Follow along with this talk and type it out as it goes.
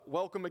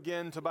Welcome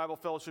again to Bible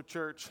Fellowship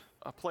Church,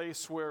 a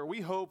place where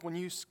we hope when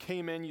you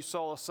came in, you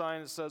saw a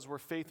sign that says where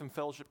faith and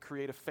fellowship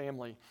create a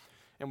family.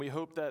 And we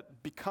hope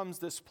that becomes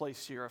this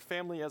place here, a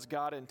family as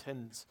God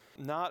intends.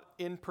 Not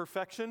in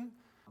perfection,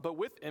 but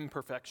with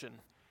imperfection.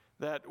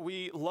 That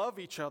we love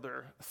each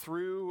other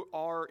through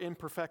our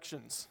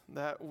imperfections.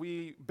 That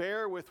we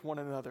bear with one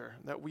another.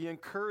 That we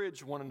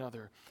encourage one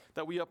another.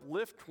 That we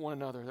uplift one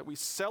another. That we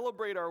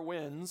celebrate our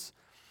wins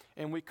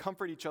and we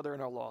comfort each other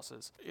in our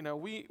losses. You know,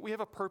 we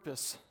have a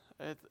purpose.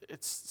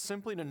 It's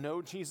simply to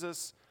know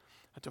Jesus,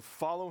 to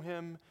follow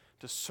him,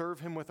 to serve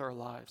him with our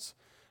lives.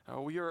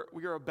 We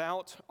are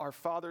about our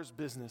Father's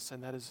business,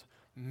 and that is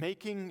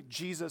making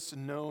Jesus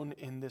known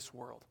in this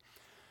world.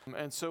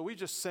 And so we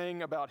just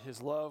sang about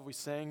his love. We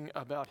sang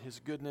about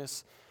his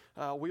goodness.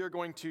 We are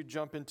going to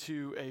jump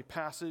into a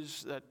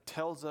passage that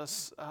tells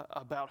us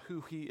about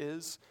who he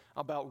is,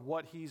 about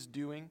what he's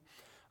doing.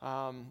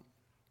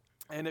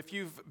 And if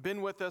you've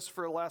been with us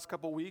for the last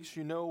couple weeks,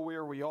 you know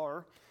where we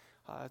are.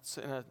 It's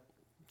in a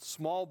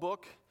small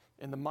book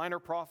in the minor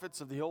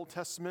prophets of the Old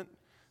Testament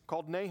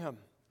called Nahum.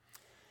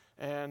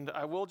 And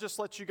I will just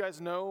let you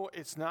guys know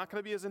it's not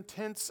going to be as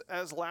intense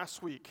as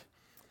last week.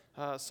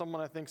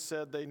 Someone, I think,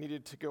 said they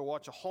needed to go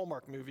watch a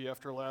Hallmark movie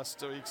after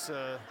last week's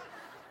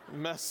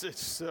message.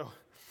 So,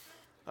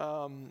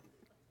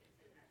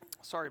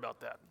 sorry about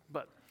that.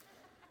 But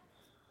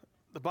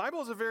the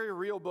Bible is a very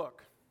real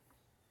book.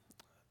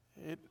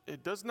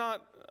 It does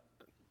not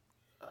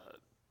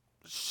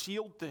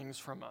shield things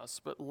from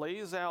us, but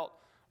lays out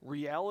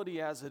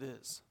reality as it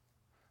is.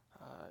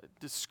 It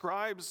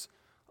describes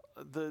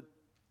the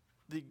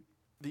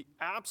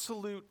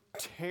absolute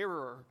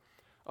terror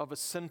of a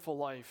sinful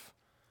life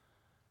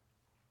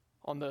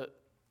on the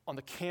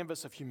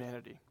canvas of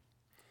humanity.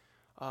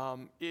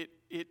 It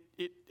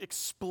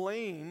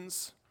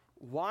explains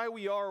why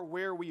we are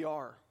where we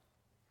are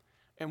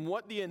and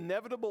what the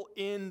inevitable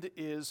end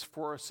is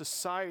for a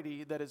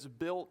society that is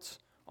built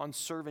on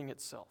serving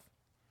itself.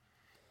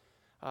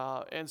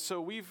 And so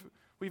we've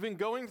been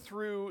going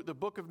through the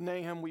book of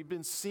Nahum. We've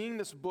been seeing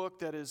this book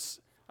that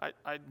is,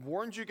 I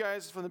warned you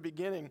guys from the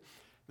beginning,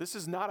 this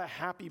is not a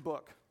happy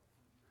book.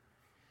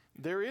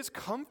 There is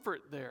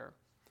comfort there,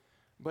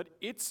 but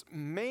its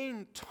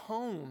main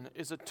tone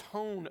is a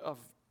tone of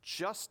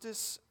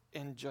justice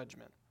and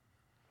judgment.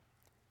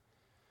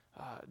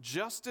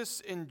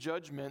 Justice and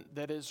judgment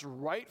that is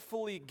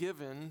rightfully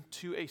given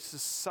to a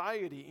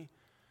society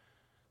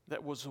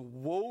that was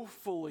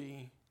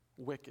woefully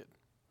wicked.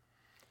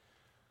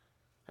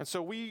 And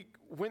so we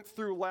went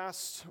through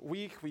last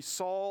week, we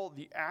saw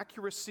the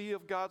accuracy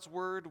of God's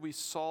word, we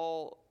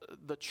saw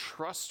the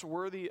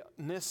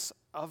trustworthiness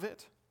of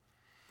it.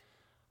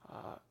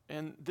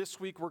 And this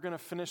week we're going to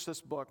finish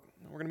this book.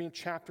 We're going to be in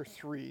chapter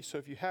 3. So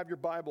if you have your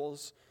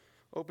Bibles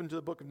open to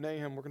the book of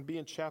Nahum, we're going to be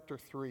in chapter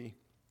 3.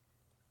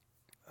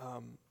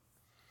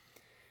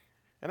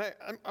 And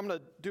I'm going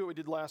to do what we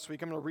did last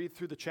week. I'm going to read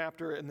through the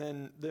chapter, and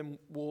then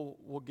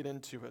we'll get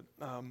into it.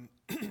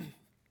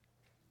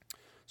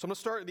 So I'm going to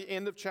start at the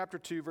end of chapter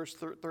 2, verse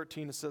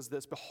 13. It says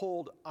this,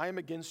 "Behold, I am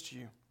against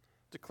you,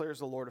 declares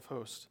the Lord of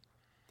hosts.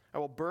 I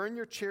will burn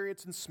your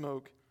chariots in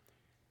smoke,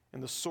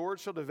 and the sword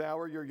shall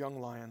devour your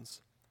young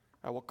lions.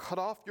 I will cut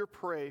off your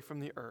prey from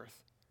the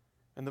earth,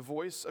 and the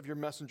voice of your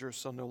messengers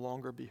shall no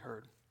longer be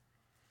heard.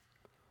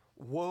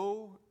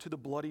 Woe to the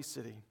bloody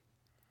city,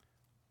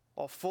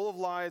 all full of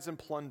lies and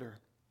plunder.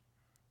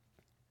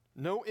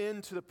 No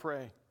end to the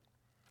prey.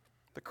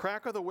 The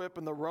crack of the whip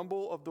and the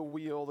rumble of the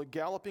wheel, the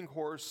galloping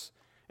horse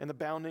and the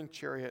bounding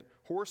chariot,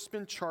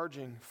 horsemen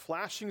charging,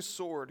 flashing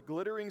sword,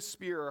 glittering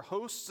spear,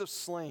 hosts of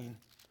slain.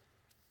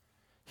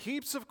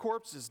 Heaps of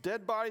corpses,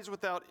 dead bodies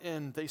without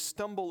end, they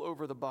stumble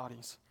over the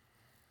bodies.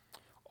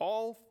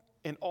 All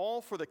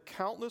for the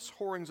countless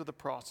whorings of the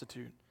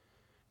prostitute,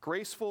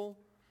 graceful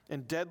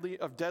and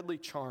deadly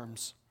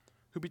charms,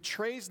 who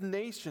betrays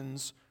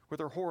nations with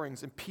her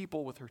whorings and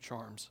people with her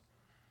charms.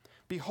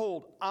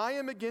 Behold, I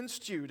am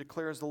against you,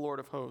 declares the Lord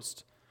of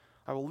hosts.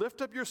 I will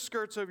lift up your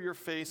skirts over your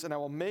face, and I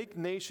will make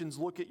nations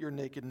look at your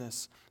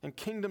nakedness, and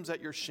kingdoms at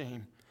your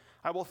shame.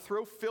 I will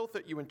throw filth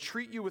at you and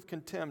treat you with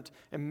contempt,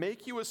 and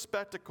make you a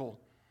spectacle.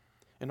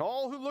 And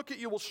all who look at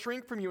you will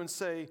shrink from you and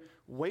say,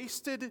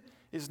 wasted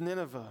is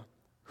Nineveh.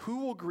 Who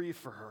will grieve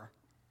for her?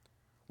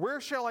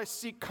 Where shall I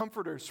seek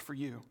comforters for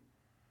you?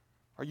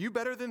 Are you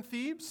better than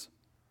Thebes,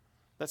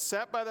 that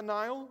sat by the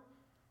Nile,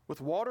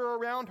 with water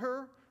around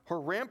her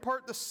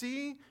rampart the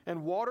sea,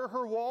 and water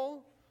her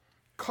wall?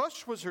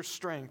 Cush was her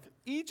strength,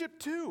 Egypt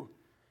too,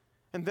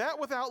 and that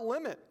without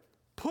limit.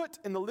 Put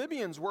and the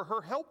Libyans were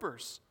her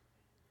helpers.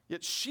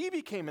 Yet she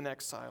became an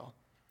exile.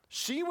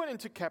 She went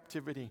into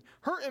captivity.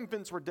 Her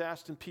infants were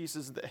dashed in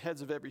pieces at the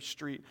heads of every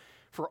street.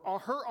 For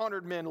her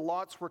honored men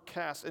lots were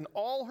cast, and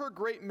all her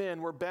great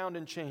men were bound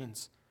in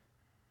chains.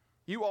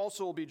 You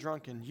also will be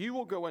drunken. You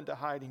will go into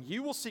hiding.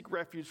 You will seek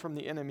refuge from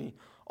the enemy.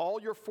 All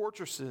your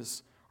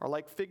fortresses are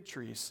like fig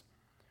trees,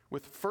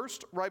 with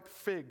first ripe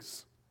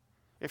figs.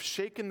 If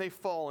shaken, they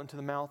fall into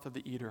the mouth of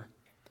the eater.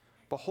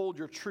 Behold,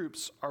 your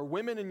troops are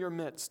women in your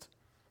midst.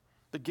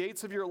 The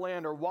gates of your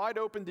land are wide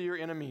open to your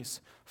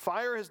enemies.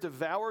 Fire has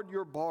devoured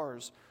your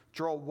bars.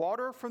 Draw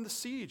water from the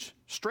siege.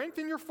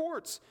 Strengthen your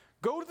forts.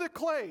 Go to the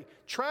clay.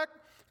 Tread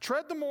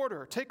the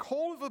mortar. Take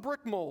hold of the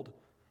brick mold.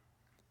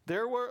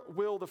 There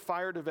will the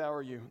fire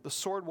devour you. The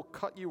sword will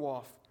cut you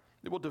off.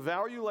 It will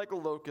devour you like a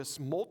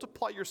locust.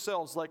 Multiply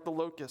yourselves like the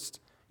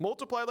locust.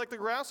 Multiply like the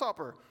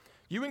grasshopper.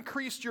 You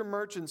increased your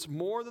merchants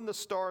more than the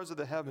stars of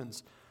the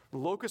heavens. The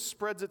locust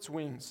spreads its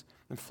wings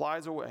and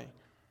flies away.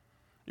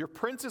 Your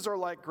princes are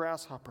like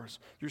grasshoppers.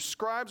 Your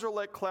scribes are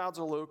like clouds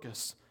of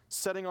locusts,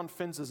 setting on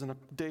fences in a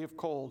day of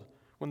cold.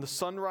 When the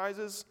sun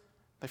rises,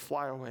 they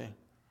fly away.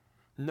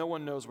 No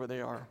one knows where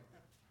they are.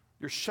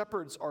 Your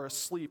shepherds are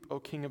asleep, O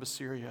king of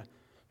Assyria.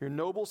 Your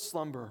nobles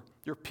slumber.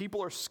 Your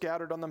people are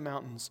scattered on the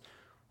mountains,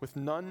 with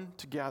none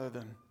to gather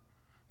them.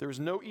 There is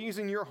no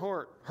easing your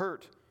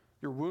hurt.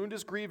 Your wound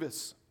is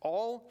grievous.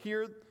 All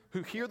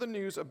who hear the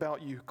news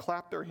about you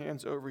clap their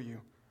hands over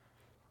you.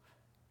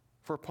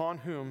 For upon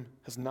whom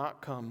has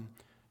not come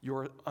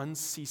your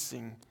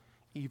unceasing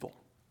evil.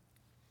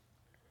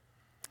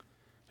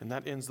 And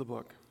that ends the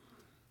book.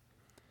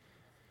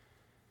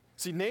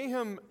 See,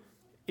 Nahum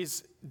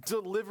is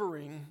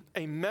delivering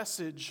a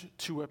message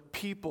to a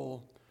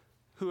people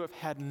who have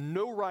had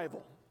no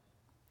rival.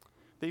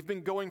 They've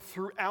been going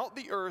throughout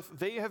the earth.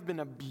 They have been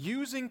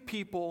abusing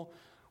people.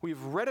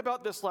 We've read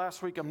about this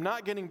last week. I'm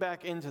not getting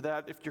back into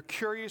that. If you're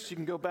curious, you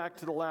can go back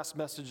to the last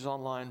messages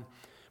online.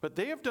 But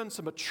they have done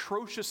some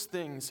atrocious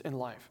things in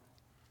life,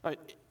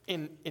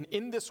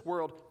 in this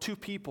world, to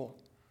people.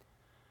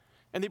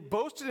 And they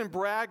boasted and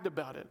bragged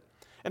about it.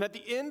 And at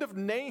the end of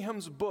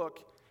Nahum's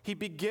book, he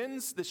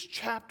begins this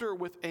chapter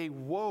with a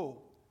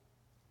woe.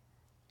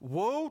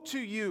 Woe to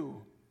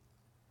you,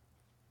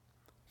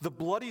 the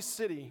bloody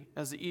city,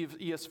 as the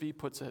ESV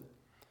puts it.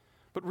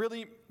 But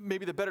really,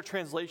 maybe the better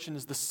translation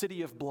is the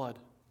city of blood.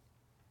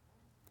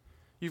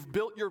 You've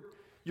built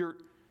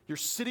your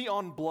city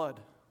on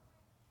blood.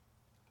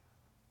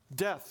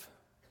 Death.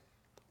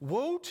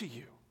 Woe to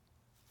you.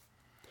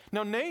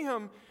 Now,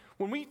 Nahum,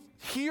 when we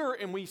hear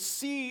and we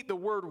see the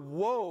word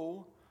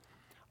woe,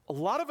 a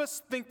lot of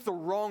us think the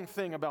wrong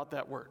thing about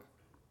that word.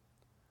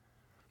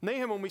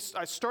 Nahum, when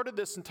I started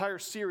this entire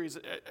series,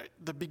 at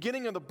the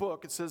beginning of the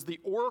book, it says the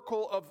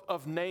oracle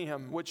of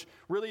Nahum, which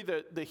really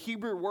the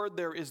Hebrew word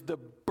there is the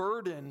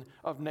burden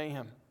of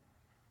Nahum.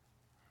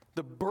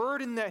 The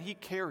burden that he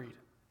carried.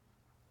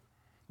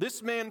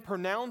 This man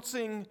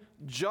pronouncing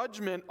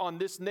judgment on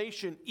this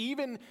nation,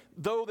 even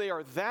though they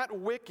are that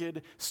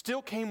wicked,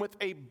 still came with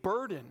a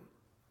burden.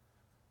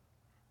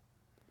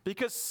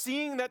 Because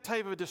seeing that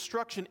type of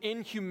destruction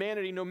in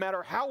humanity, no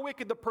matter how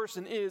wicked the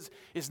person is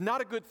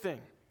not a good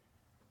thing.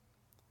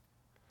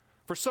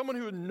 For someone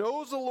who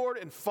knows the Lord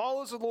and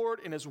follows the Lord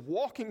and is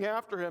walking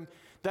after him,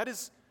 that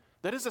is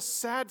a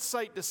sad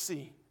sight to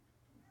see.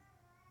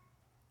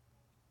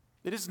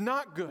 It is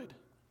not good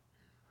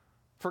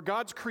for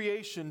God's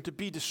creation to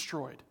be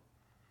destroyed.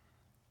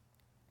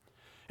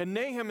 And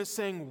Nahum is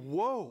saying,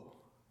 woe.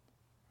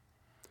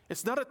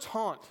 It's not a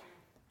taunt.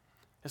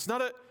 It's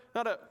not a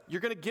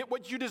you're going to get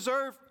what you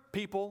deserve,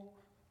 people.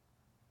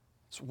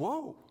 It's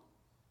woe.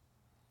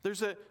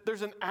 There's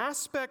an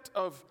aspect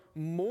of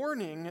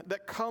mourning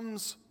that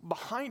comes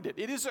behind it.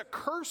 It is a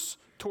curse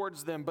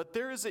towards them, but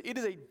it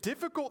is a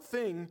difficult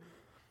thing.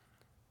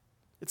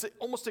 It's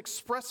almost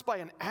expressed by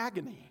an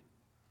agony.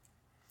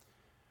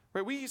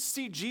 Right? We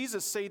see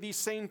Jesus say these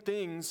same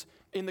things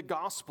in the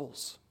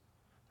Gospels.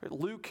 Right?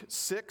 Luke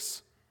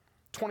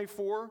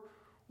 6:24,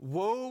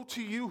 woe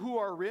to you who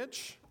are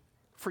rich,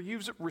 for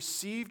you've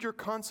received your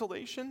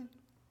consolation.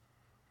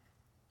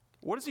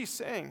 What is he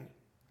saying?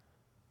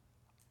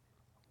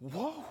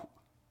 Whoa.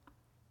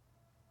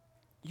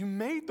 You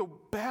made the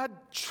bad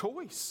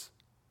choice.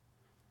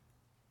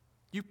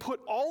 You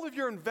put all of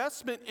your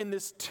investment in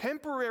this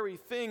temporary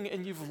thing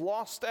and you've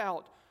lost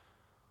out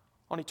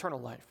on eternal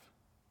life.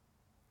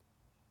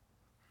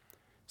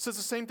 It says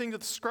the same thing to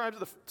the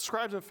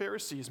scribes and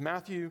Pharisees,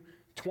 Matthew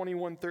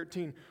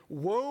 21:13.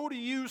 Woe to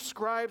you,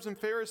 scribes and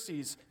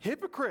Pharisees,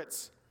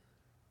 hypocrites!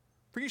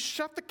 For you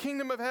shut the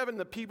kingdom of heaven in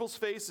the people's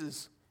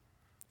faces.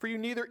 For you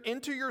neither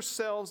enter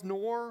yourselves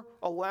nor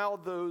allow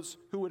those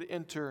who would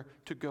enter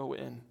to go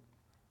in.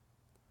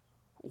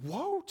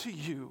 Woe to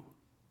you!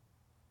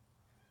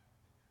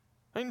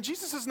 And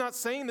Jesus is not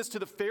saying this to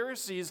the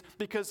Pharisees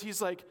because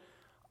he's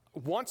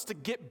wants to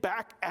get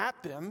back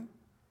at them.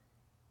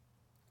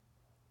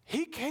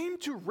 He came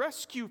to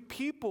rescue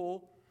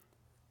people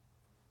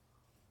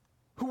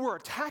who were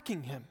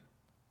attacking him.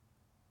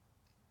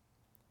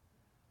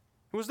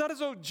 It was not as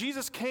though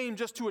Jesus came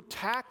just to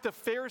attack the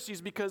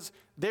Pharisees because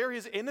they're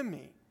his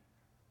enemy.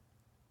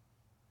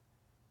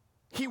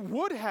 He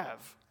would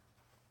have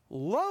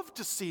loved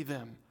to see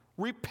them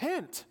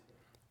repent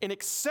and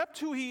accept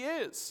who he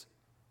is.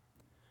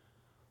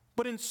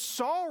 But in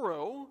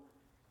sorrow,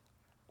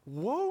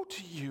 woe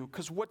to you,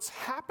 because what's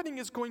happening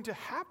is going to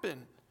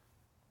happen.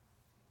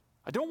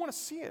 I don't want to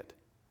see it,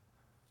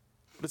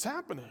 but it's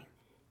happening.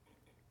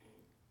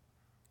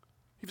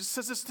 He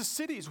says this to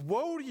cities.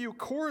 Woe to you,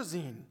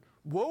 Chorazin.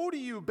 Woe to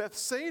you,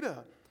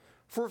 Bethsaida!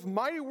 For if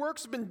mighty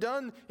works had been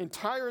done in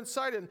Tyre and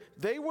Sidon,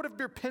 they would have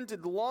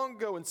repented long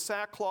ago in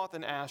sackcloth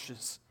and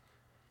ashes.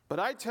 But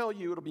I tell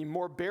you, it'll be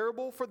more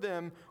bearable for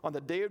them on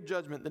the day of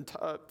judgment than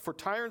for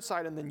Tyre and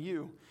Sidon than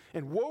you.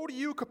 And woe to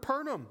you,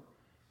 Capernaum!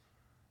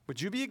 Would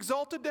you be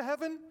exalted to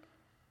heaven?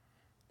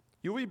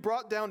 You will be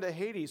brought down to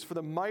Hades, for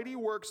the mighty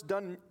works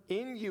done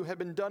in you have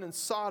been done in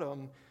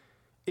Sodom.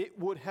 It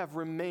would have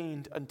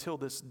remained until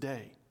this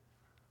day.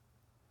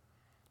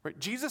 Right?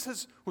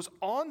 Jesus was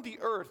on the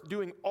earth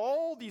doing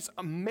all these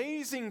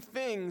amazing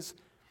things,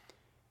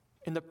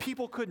 and the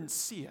people couldn't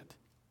see it.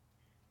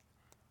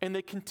 And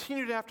they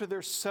continued after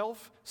their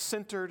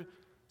self-centered,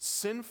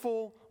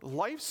 sinful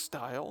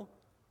lifestyle,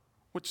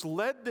 which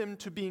led them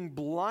to being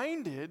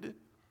blinded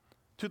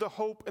to the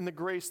hope and the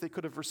grace they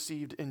could have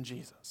received in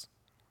Jesus.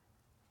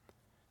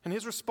 And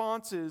his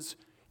response is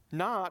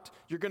not,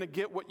 you're going to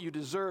get what you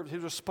deserve.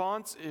 His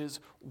response is,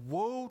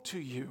 woe to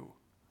you.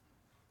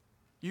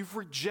 You've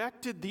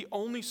rejected the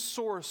only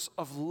source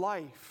of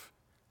life,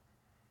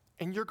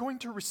 and you're going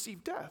to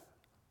receive death.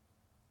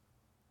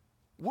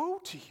 Woe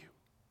to you.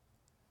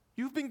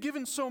 You've been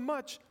given so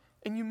much,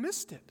 and you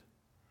missed it.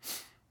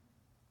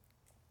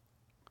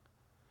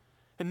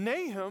 And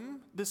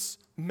Nahum, this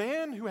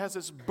man who has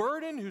this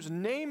burden, whose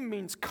name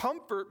means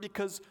comfort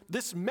because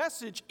this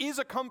message is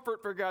a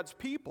comfort for God's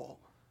people,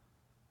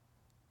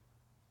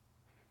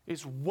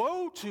 is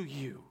woe to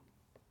you,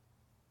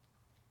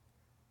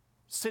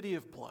 city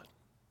of blood.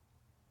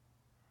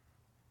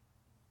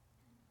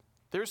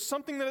 There's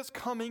something that is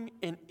coming,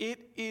 and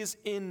it is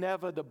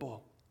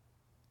inevitable.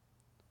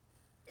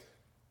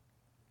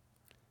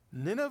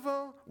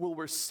 Nineveh will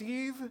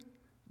receive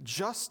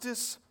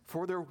justice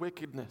for their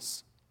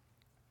wickedness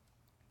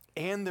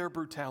and their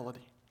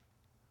brutality.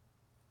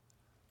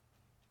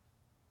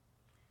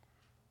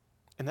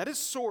 And that is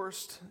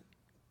sourced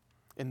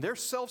in their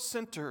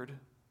self-centered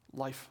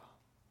life.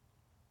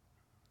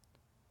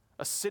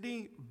 A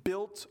city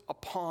built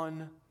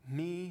upon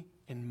me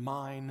and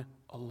mine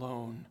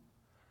alone,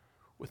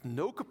 with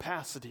no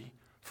capacity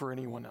for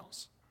anyone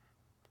else.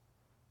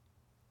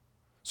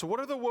 So what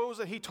are the woes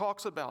that he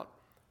talks about?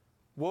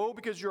 Woe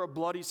because you're a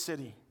bloody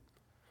city.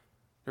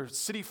 You're a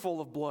city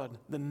full of blood.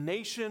 The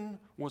nation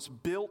was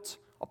built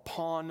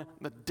upon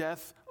the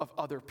death of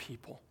other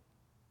people.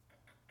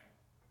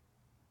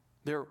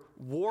 Their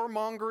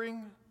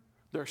warmongering,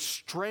 their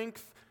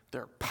strength,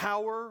 their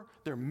power,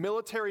 their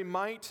military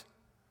might,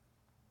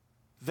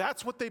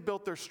 that's what they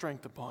built their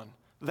strength upon.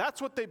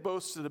 That's what they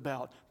boasted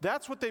about.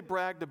 That's what they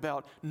bragged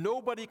about.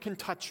 Nobody can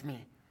touch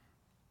me.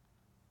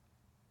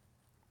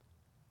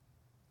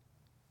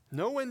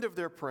 No end of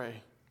their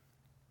prey.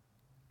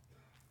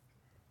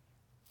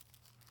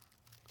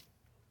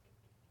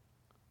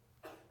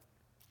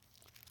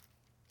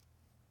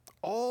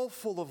 All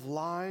full of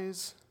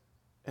lies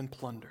and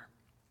plunder.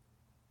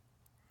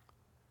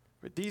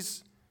 But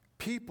these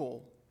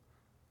people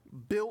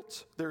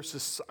built their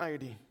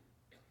society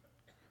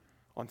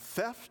on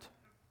theft,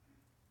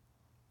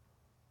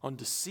 on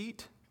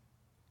deceit,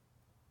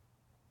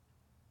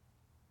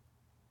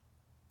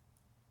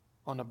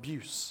 on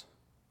abuse.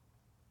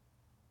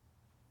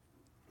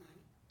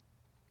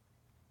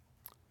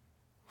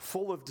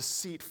 Full of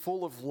deceit,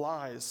 full of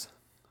lies.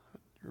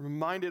 You're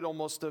reminded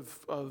almost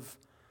of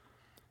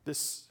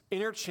this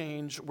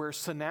interchange where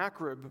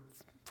Sennacherib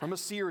from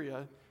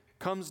Assyria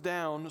comes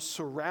down,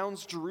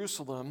 surrounds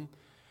Jerusalem,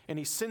 and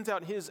he sends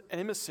out his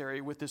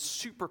emissary with this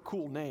super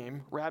cool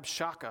name,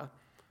 Rabshakeh,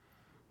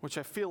 which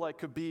I feel like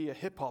could be a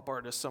hip-hop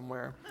artist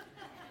somewhere.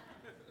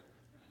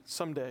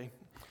 Someday,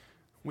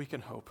 we can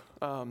hope.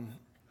 And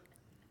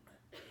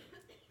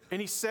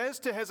he says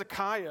to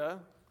Hezekiah,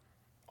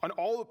 and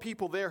all the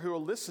people there who are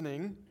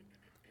listening,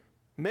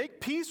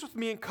 make peace with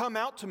me and come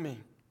out to me.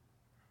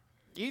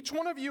 Each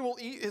one of you will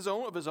eat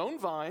of his own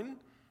vine.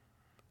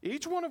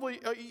 Each one will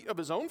eat of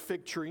his own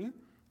fig tree.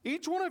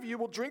 Each one of you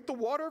will drink the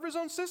water of his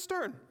own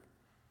cistern,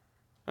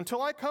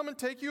 until I come and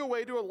take you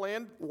away to a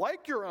land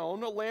like your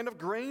own, a land of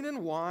grain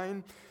and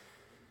wine,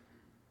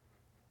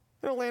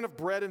 and a land of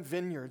bread and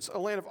vineyards, a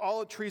land of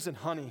olive trees and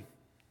honey,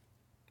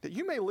 that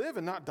you may live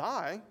and not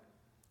die.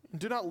 And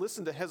do not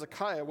listen to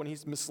Hezekiah when he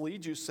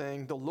misleads you,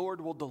 saying, the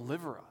Lord will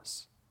deliver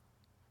us.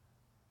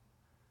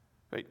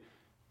 Right?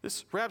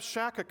 This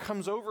Rabshakeh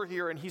comes over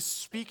here and he's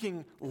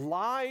speaking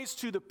lies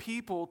to the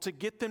people to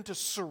get them to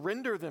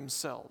surrender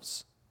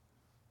themselves,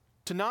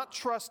 to not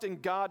trust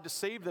in God to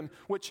save them,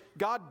 which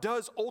God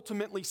does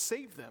ultimately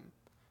save them.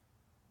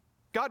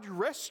 God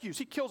rescues.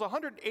 He kills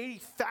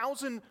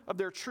 180,000 of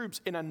their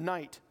troops in a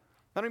night.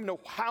 I don't even know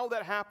how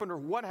that happened or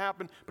what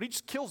happened, but he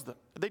just kills them.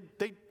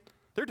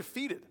 They're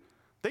defeated.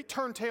 They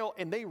turn tail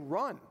and they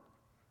run.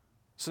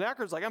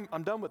 Sennacherib's like,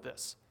 I'm done with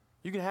this.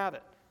 You can have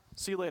it.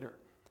 See you later.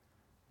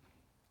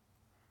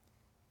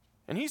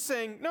 And he's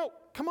saying, no,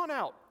 come on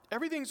out.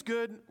 Everything's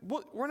good.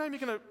 We're not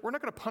going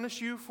to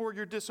punish you for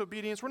your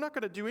disobedience. We're not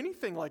going to do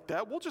anything like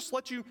that. We'll just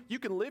let you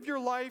can live your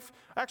life.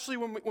 Actually,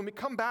 when we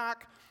come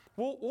back,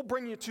 we'll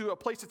bring you to a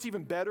place that's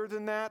even better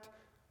than that.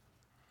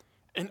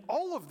 And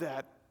all of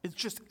that is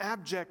just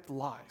abject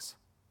lies.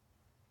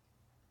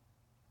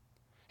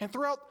 And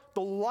throughout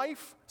the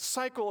life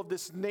cycle of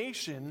this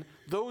nation,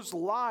 those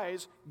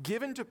lies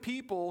given to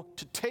people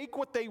to take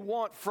what they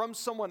want from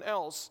someone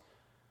else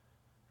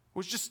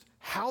was just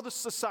how the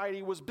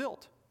society was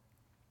built.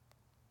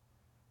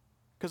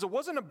 Because it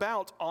wasn't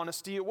about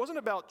honesty, it wasn't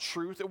about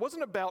truth, it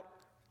wasn't about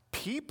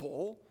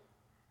people.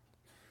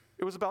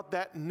 It was about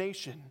that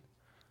nation,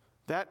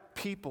 that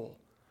people,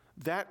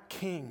 that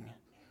king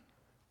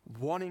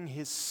wanting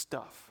his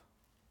stuff.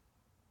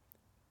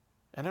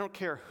 And I don't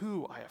care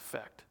who I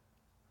affect.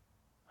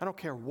 I don't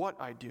care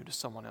what I do to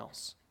someone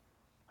else.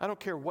 I don't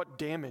care what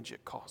damage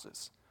it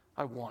causes.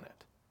 I want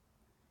it.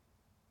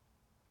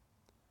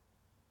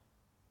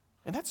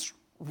 And that's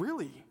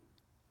really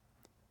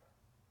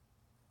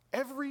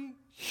every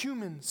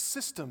human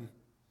system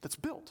that's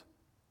built.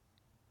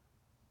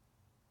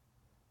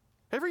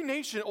 Every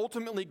nation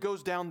ultimately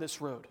goes down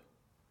this road,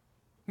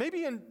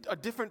 maybe in a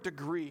different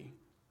degree,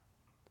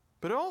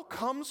 but it all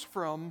comes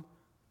from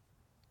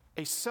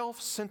a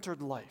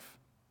self-centered life.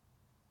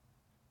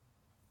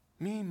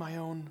 Me, my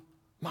own,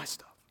 my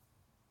stuff.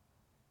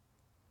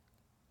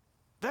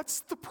 That's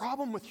the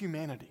problem with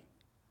humanity.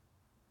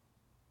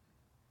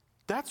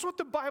 That's what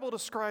the Bible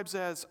describes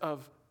as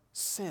of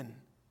sin.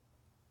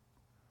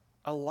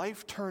 A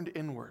life turned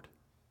inward.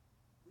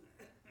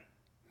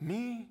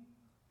 Me,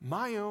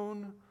 my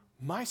own,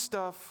 my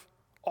stuff,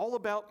 all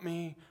about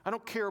me. I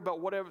don't care about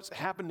whatever's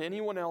happened to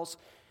anyone else.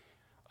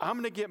 I'm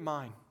going to get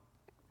mine.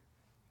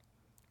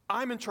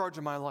 I'm in charge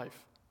of my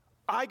life.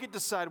 I get to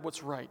decide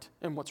what's right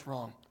and what's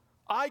wrong.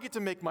 I get to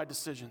make my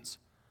decisions.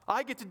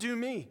 I get to do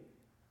me.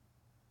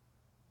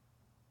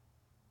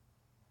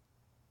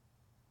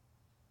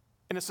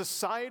 In a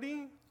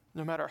society,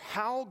 no matter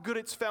how good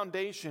its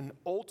foundation,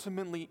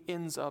 ultimately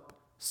ends up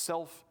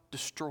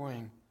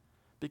self-destroying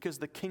because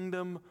the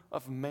kingdom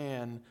of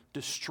man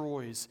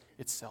destroys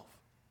itself.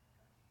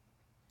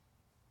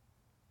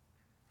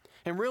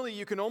 And really,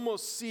 you can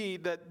almost see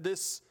that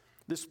this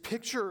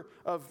picture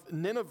of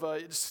Nineveh,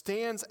 it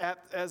stands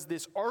as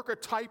this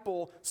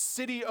archetypal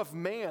city of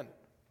man.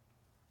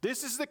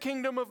 This is the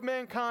kingdom of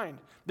mankind.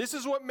 This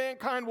is what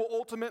mankind will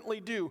ultimately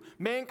do.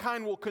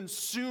 Mankind will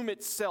consume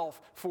itself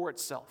for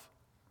itself.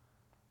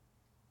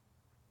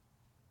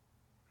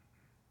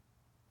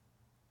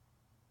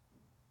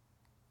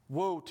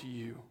 Woe to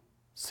you,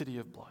 city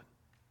of blood.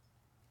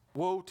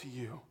 Woe to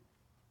you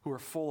who are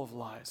full of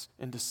lies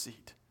and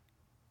deceit,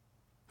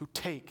 who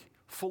take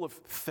full of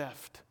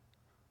theft,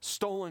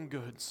 stolen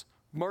goods,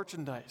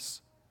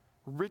 merchandise,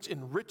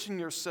 enriching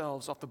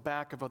yourselves off the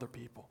back of other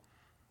people.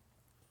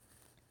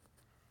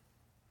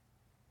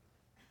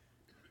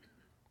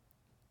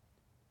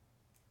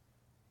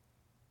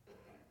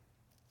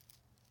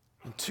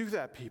 And to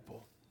that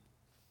people,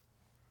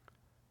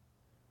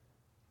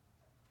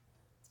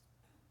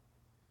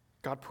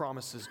 God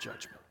promises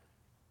judgment,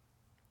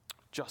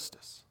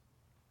 justice.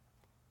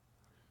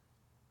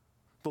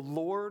 The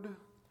Lord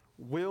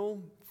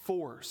will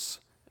force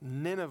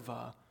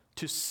Nineveh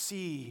to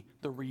see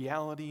the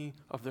reality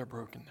of their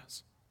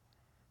brokenness.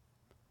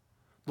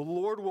 The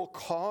Lord will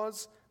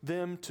cause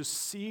them to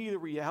see the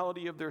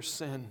reality of their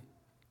sin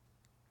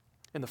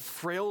and the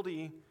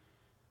frailty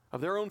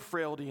of their own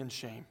frailty and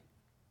shame.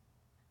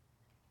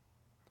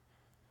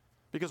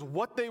 Because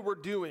what they were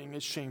doing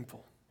is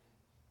shameful.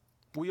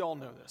 We all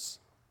know this,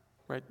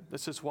 right?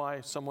 This is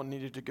why someone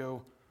needed to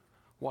go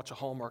watch a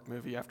Hallmark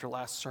movie after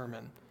last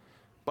sermon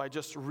by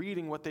just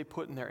reading what they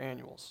put in their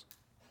annuals.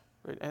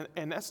 Right?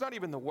 And that's not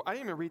even I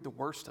didn't even read the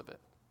worst of it.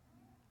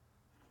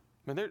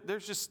 I mean,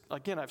 there's just,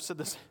 again, I've said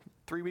this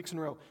 3 weeks in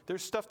a row,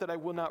 there's stuff that I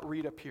will not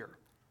read up here.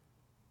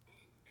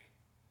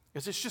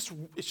 Because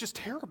it's just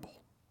terrible.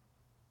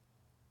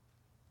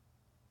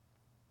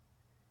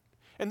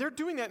 And they're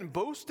doing that and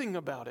boasting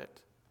about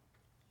it.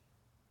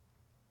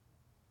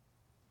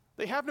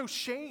 They have no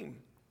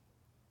shame.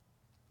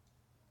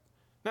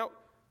 Now,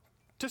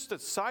 just a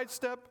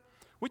sidestep,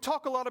 we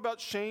talk a lot about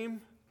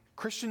shame,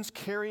 Christians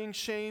carrying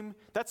shame.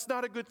 That's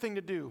not a good thing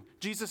to do.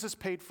 Jesus has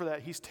paid for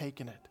that. He's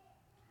taken it.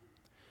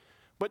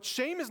 But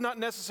shame is not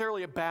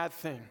necessarily a bad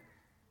thing.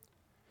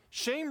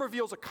 Shame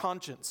reveals a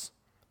conscience.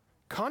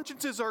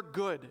 Consciences are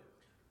good.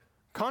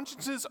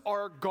 Consciences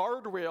are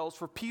guardrails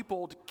for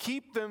people to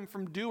keep them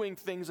from doing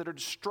things that are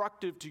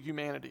destructive to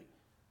humanity.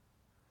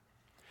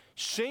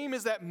 Shame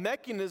is that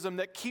mechanism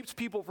that keeps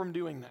people from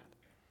doing that.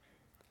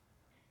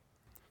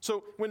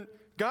 So when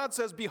God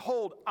says,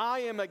 "Behold, I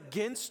am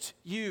against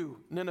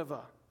you,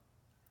 Nineveh,"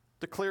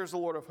 declares the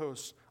Lord of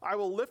hosts, "I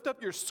will lift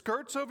up your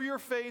skirts over your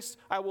face.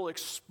 I will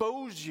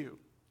expose you."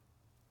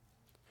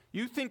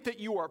 You think that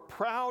you are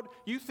proud.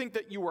 You think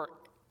that you are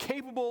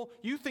capable.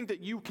 You think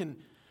that you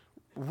can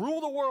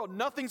rule the world.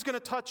 Nothing's going to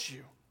touch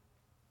you.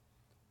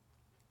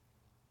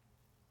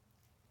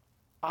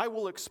 I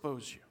will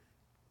expose you.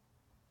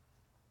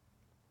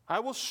 I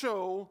will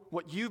show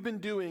what you've been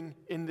doing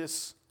in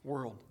this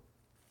world.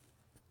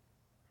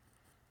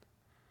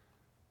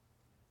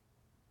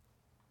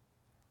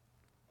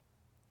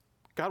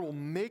 God will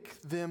make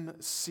them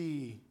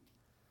see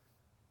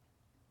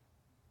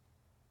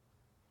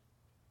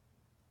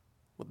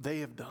what they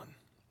have done.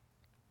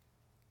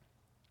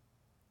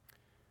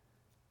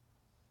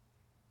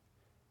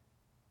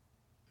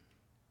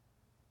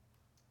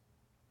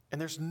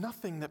 And there's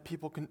nothing that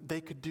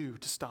they could do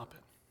to stop it.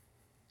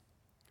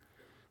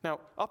 Now,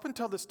 up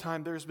until this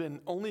time, there's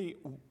been only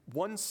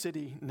one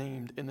city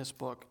named in this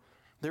book.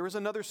 There is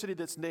another city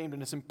that's named,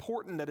 and it's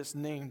important that it's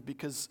named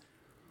because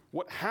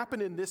what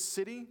happened in this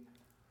city,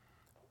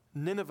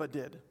 Nineveh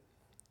did.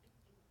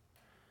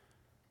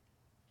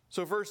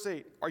 So verse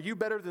 8, are you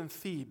better than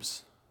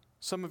Thebes?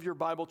 Some of your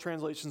Bible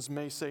translations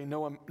may say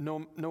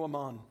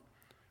Noaman,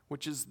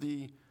 which is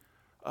the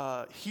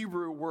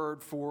Hebrew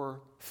word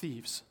for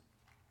thieves.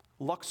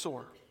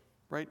 Luxor,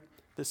 right?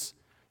 This,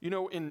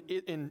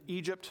 in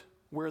Egypt,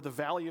 where the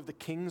Valley of the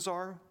Kings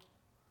are,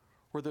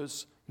 where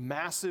those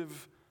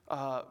massive,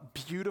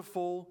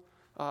 beautiful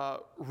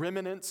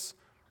remnants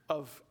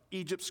of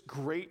Egypt's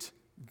great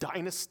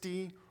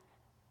dynasty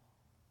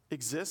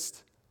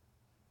exist.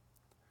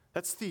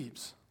 That's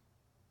Thebes.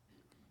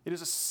 It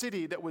is a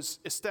city that was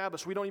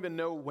established, we don't even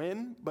know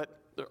when,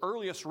 but the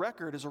earliest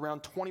record is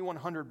around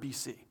 2100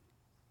 BC.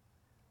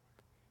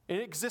 And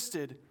it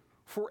existed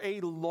for a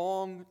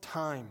long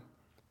time.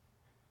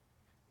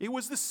 It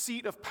was the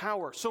seat of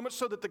power, so much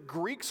so that the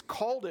Greeks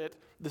called it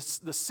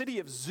the city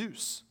of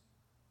Zeus,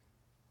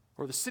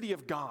 or the city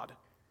of God,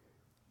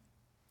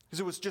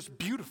 because it was just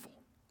beautiful.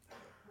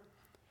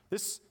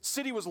 This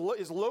city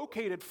is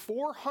located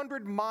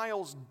 400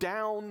 miles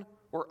down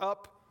or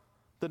up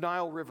the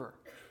Nile River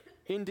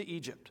into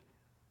Egypt.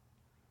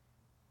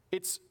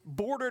 It's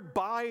bordered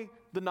by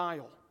the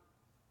Nile.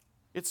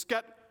 It's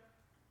got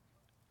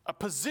a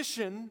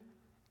position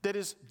that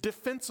is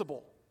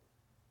defensible.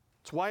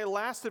 It's why it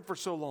lasted for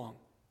so long.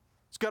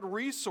 It's got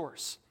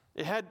resource.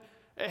 It had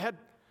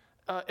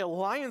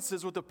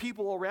alliances with the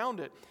people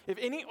around it. If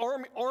any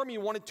army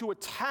wanted to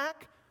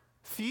attack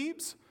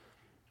Thebes,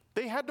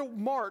 they had to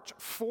march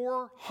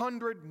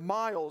 400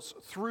 miles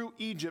through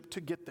Egypt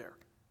to get there.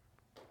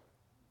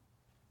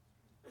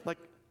 Like,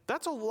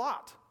 that's a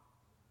lot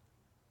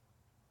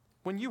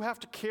when you have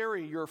to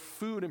carry your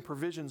food and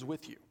provisions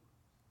with you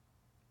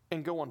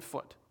and go on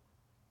foot.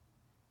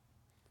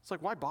 It's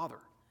like, why bother?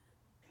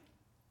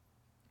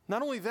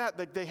 Not only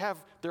that, they have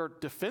their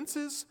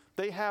defenses,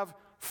 they have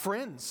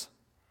friends.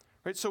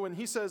 Right? So when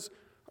he says,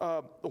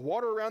 the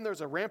water around there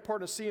is a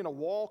rampart, a sea, and a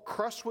wall,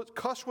 crushed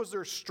was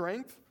their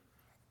strength.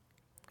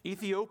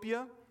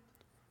 Ethiopia,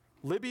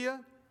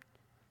 Libya,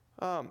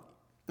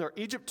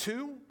 Egypt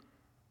too,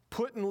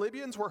 Put and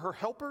Libyans were her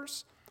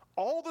helpers.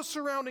 All the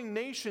surrounding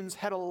nations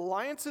had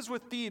alliances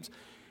with Thebes,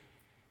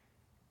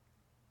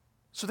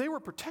 so they were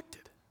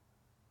protected.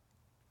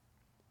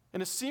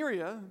 And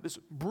Assyria, this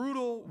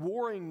brutal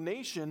warring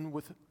nation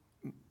with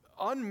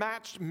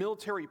unmatched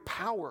military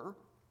power,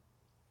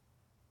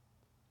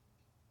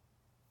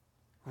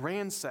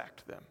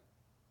 ransacked them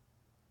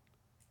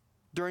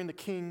during the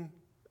King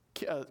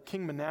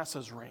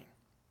Manasseh's reign.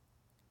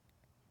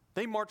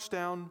 They marched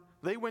down,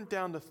 they went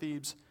down to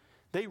Thebes,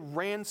 they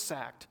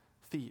ransacked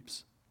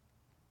Thebes.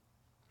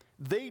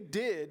 They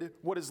did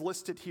what is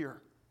listed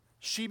here.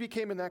 She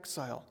became an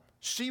exile.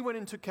 She went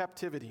into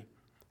captivity.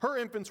 Her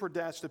infants were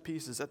dashed to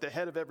pieces at the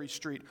head of every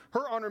street.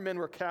 Her honored men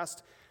were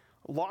cast,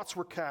 lots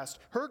were cast.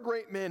 Her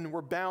great men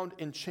were bound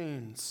in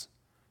chains.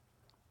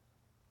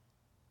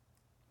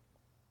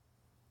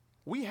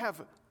 We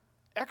have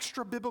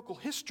extra biblical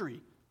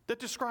history that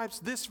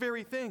describes this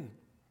very thing.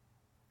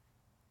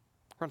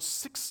 Around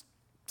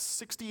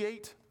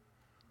 668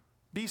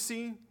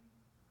 BC,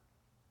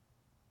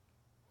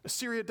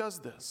 Assyria does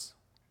this.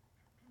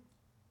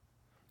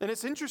 And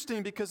it's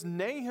interesting because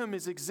Nahum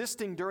is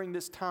existing during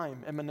this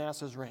time in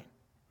Manasseh's reign.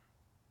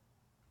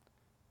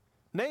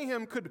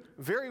 Nahum could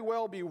very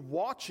well be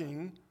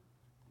watching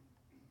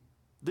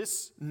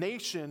this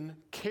nation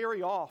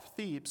carry off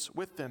Thebes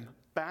with them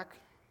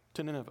back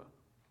to Nineveh.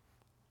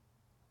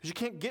 Because you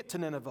can't get to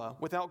Nineveh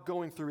without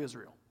going through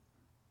Israel.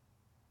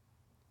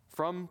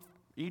 From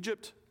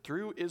Egypt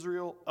through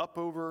Israel up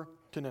over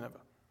to Nineveh.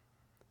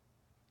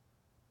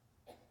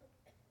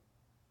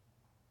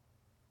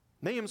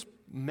 Nahum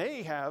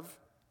may have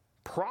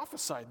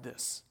prophesied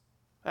this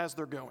as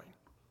they're going.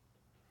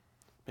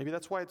 Maybe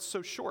that's why it's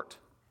so short.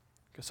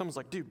 Because someone's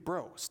like, dude,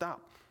 bro,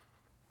 stop.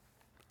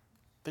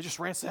 They just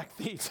ransacked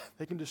Thebes.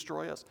 They can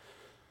destroy us.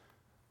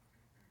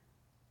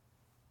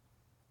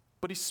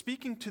 But he's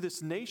speaking to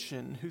this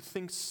nation who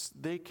thinks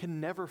they can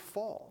never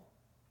fall.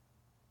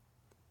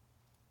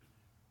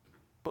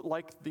 But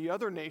like the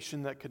other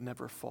nation that could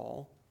never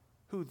fall,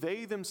 who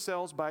they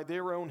themselves by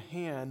their own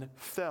hand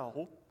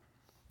fell,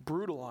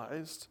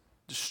 brutalized,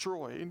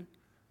 destroyed,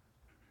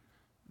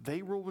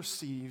 they will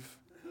receive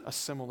a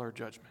similar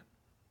judgment.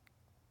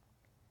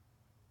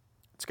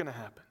 It's going to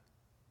happen.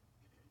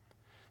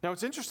 Now,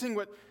 it's interesting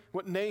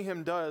what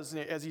Nahum does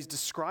as he's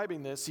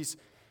describing this.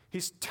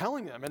 He's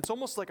telling them, and it's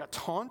almost like a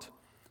taunt.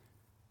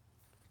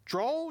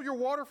 Draw your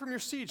water from your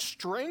siege.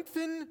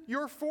 Strengthen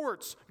your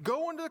forts.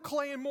 Go into the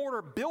clay and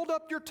mortar. Build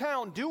up your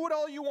town. Do what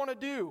all you want to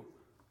do.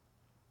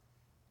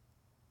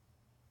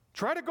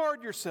 Try to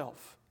guard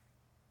yourself.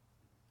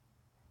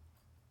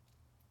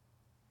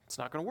 It's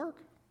not going to work.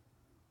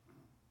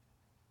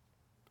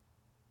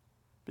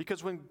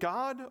 Because when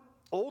God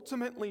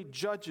ultimately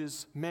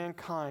judges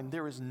mankind,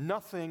 there is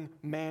nothing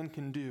man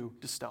can do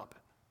to stop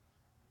it.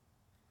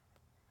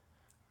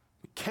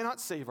 We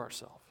cannot save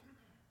ourselves.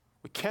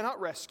 We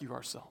cannot rescue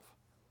ourselves.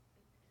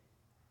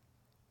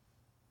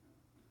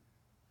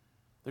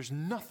 There's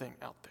nothing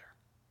out there.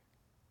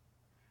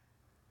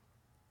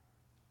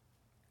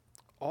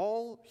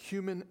 All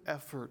human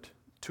effort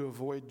to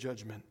avoid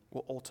judgment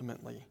will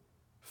ultimately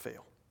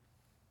fail.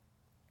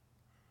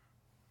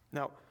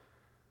 Now,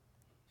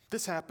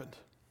 this happened.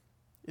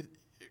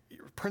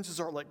 Princes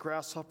are like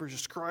grasshoppers, your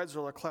scribes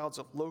are like clouds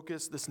of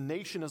locusts. This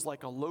nation is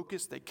like a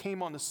locust. They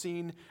came on the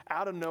scene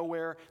out of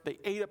nowhere. They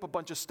ate up a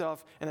bunch of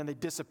stuff, and then they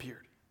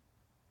disappeared.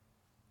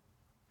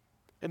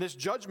 And this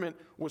judgment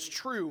was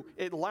true.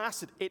 It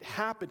lasted. It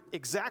happened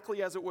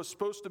exactly as it was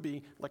supposed to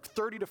be, like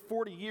 30 to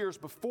 40 years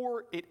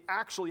before it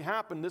actually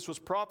happened. This was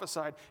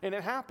prophesied, and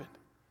it happened.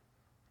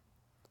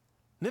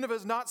 Nineveh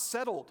is not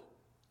settled.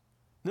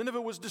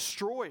 Nineveh was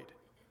destroyed.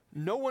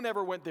 No one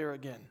ever went there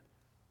again.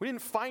 We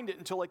didn't find it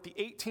until like the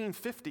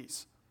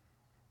 1850s.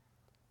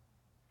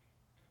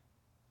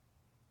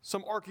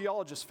 Some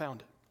archaeologists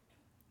found it.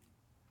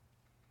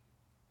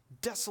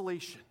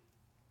 Desolation,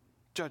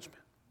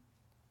 judgment.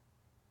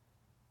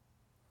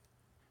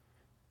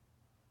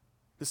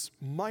 This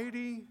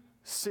mighty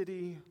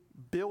city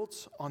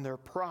built on their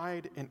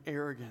pride and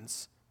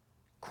arrogance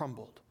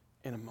crumbled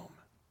in a moment.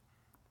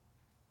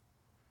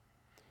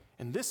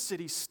 And this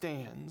city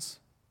stands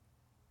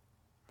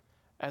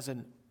as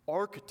an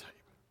archetype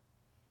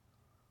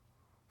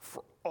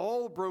for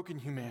all broken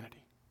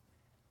humanity.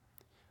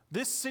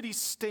 This city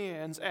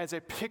stands as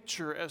a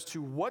picture as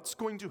to what's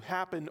going to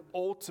happen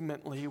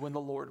ultimately when the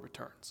Lord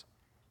returns.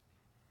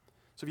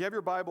 So if you have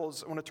your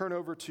Bibles, I want to turn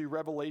over to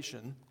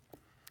Revelation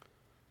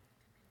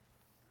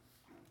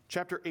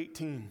chapter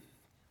 18.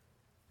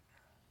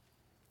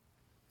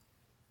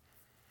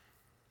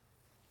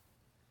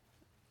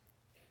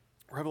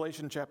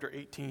 Revelation chapter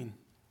 18.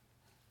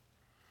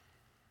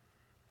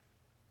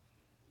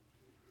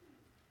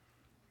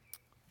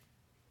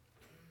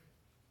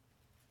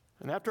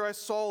 And after I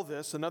saw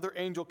this, another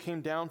angel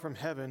came down from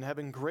heaven,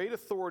 having great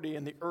authority,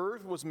 and the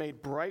earth was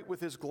made bright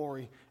with his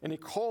glory. And he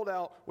called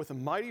out with a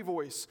mighty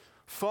voice,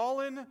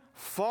 "Fallen,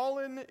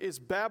 fallen is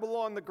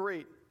Babylon the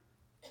Great.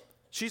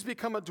 She's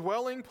become a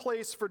dwelling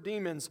place for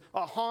demons,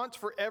 a haunt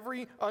for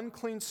every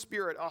unclean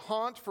spirit, a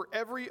haunt for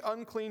every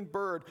unclean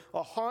bird,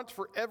 a haunt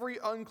for every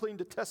unclean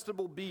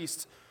detestable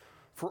beast.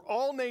 For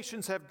all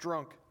nations have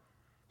drunk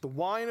the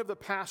wine of the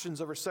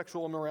passions of her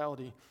sexual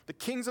immorality. The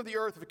kings of the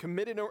earth have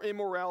committed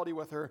immorality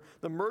with her.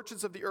 The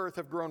merchants of the earth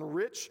have grown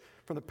rich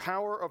from the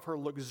power of her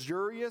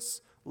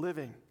luxurious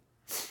living."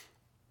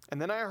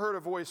 And then I heard a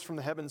voice from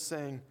the heavens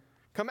saying,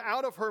 "Come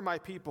out of her, my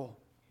people,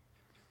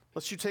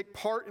 lest you take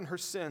part in her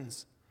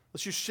sins,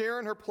 lest you share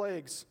in her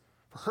plagues.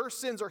 For her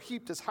sins are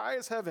heaped as high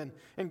as heaven,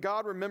 and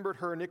God remembered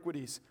her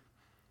iniquities.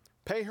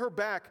 Pay her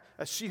back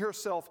as she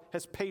herself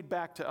has paid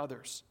back to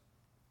others.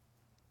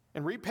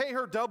 And repay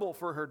her double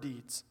for her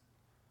deeds.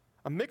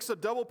 Mix a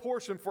double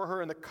portion for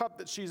her in the cup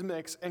that she's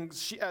mixed, and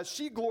as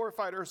she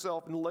glorified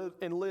herself and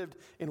lived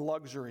in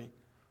luxury.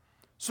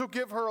 So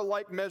give her a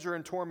like measure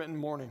in torment and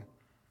mourning.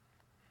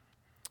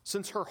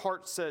 Since her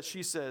heart says,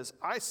 she says,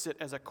 I sit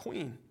as a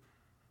queen.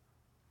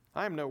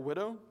 I am no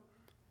widow,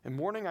 and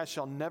mourning I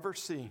shall never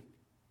see.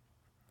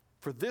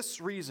 For this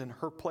reason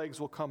her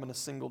plagues will come in a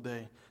single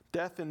day,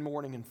 death and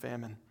mourning and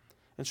famine,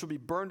 and she'll be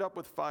burned up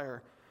with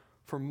fire.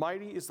 For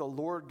mighty is the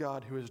Lord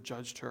God who has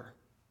judged her.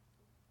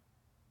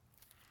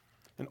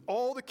 And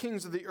all the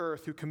kings of the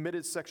earth who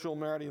committed sexual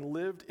immorality and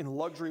lived in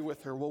luxury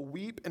with her will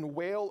weep and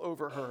wail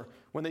over her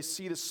when they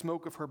see the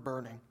smoke of her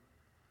burning.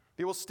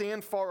 They will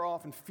stand far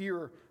off in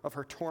fear of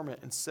her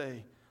torment and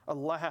say,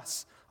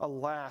 Alas,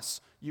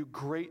 alas, you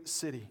great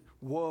city.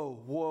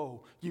 Woe,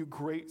 woe, you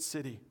great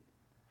city.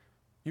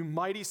 You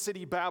mighty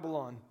city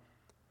Babylon.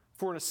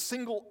 For in a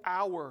single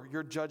hour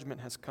your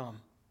judgment has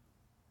come.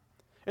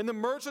 And the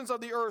merchants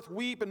of the earth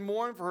weep and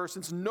mourn for her,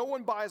 since no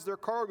one buys their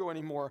cargo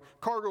anymore.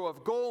 Cargo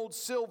of gold,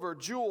 silver,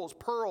 jewels,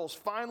 pearls,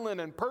 fine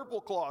linen, purple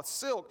cloth,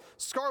 silk,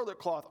 scarlet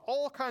cloth,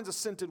 all kinds of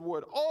scented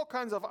wood, all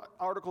kinds of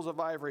articles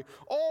of ivory,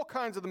 all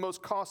kinds of the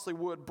most costly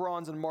wood,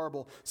 bronze and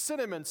marble,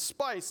 cinnamon,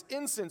 spice,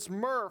 incense,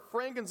 myrrh,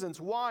 frankincense,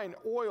 wine,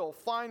 oil,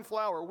 fine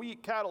flour,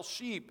 wheat, cattle,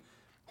 sheep,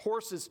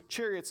 horses,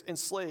 chariots, and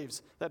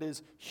slaves, that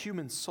is,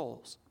 human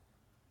souls.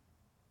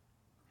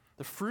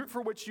 The fruit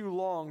for which you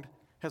longed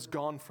has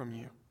gone from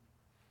you.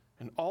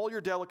 And all your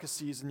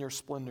delicacies and your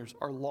splendors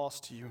are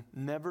lost to you,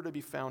 never to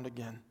be found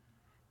again.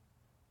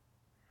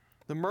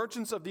 The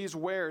merchants of these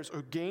wares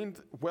who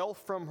gained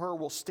wealth from her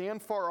will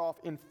stand far off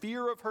in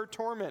fear of her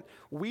torment,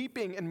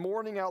 weeping and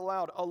mourning out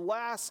loud.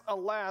 Alas,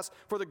 alas,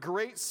 for the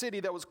great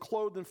city that was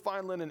clothed in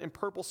fine linen and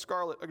purple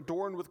scarlet,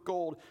 adorned with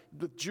gold,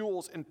 with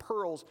jewels and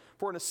pearls.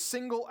 For in a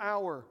single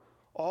hour,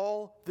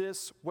 all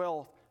this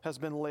wealth has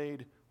been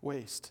laid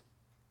waste.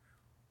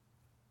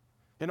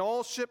 And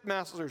all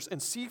shipmasters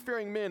and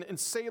seafaring men and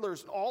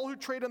sailors, and all who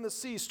trade on the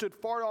sea, stood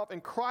far off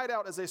and cried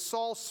out as they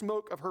saw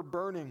smoke of her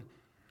burning.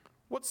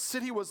 What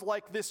city was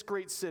like this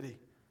great city?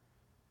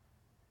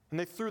 And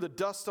they threw the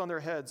dust on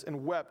their heads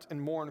and wept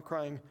and mourned,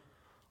 crying,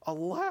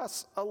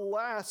 Alas,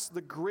 alas,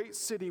 the great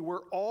city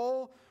where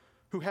all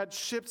who had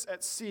ships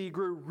at sea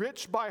grew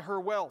rich by her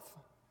wealth.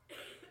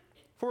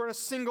 For in a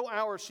single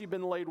hour she'd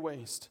been laid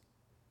waste.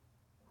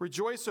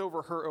 Rejoice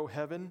over her, O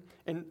heaven,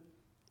 and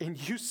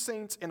you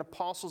saints and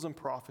apostles and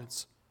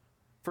prophets,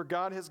 for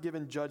God has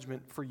given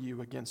judgment for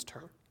you against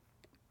her.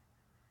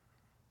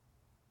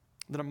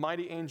 Then a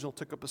mighty angel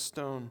took up a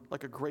stone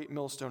like a great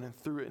millstone and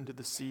threw it into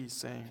the sea,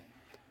 saying,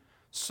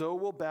 So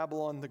will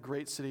Babylon, the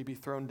great city, be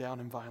thrown down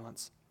in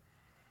violence,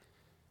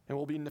 and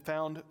will be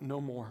found no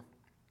more.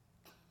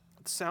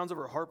 The sounds of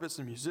her harpists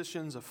and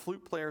musicians, of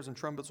flute players and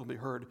trumpets will be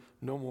heard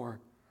no more.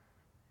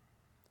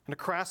 And a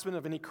craftsman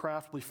of any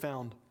craft will be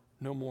found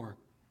no more.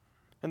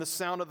 And the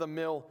sound of the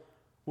mill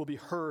will be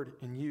heard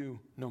in you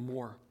no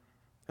more.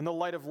 And the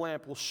light of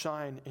lamp will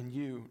shine in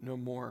you no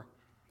more.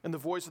 And the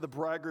voice of the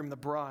bridegroom and the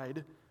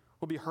bride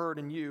will be heard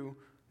in you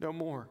no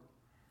more.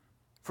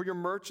 For your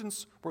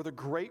merchants were the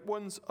great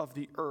ones of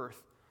the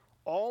earth.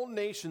 All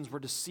nations were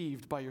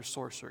deceived by your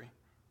sorcery.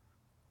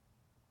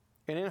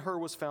 And in her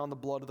was found the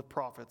blood of the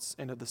prophets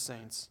and of the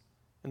saints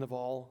and of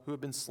all who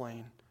have been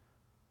slain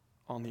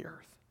on the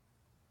earth.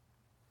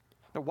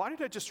 Now, why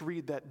did I just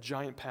read that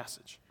giant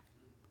passage?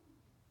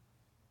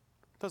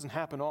 It doesn't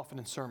happen often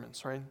in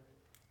sermons, right?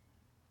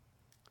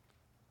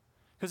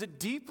 Because it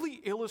deeply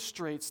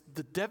illustrates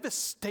the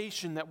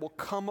devastation that will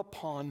come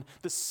upon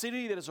the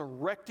city that is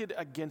erected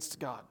against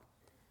God.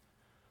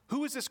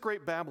 Who is this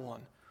great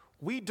Babylon?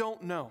 We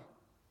don't know.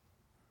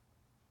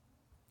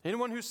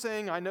 Anyone who's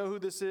saying, I know who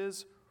this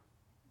is,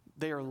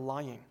 they are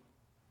lying.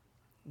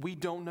 We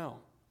don't know.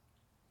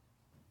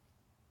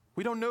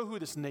 We don't know who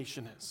this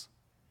nation is.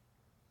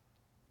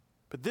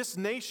 But this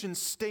nation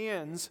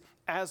stands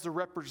as the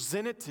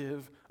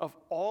representative of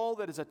all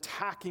that is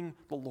attacking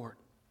the Lord.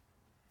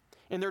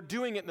 And they're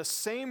doing it in the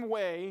same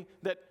way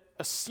that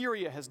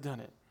Assyria has done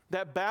it,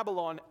 that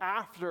Babylon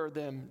after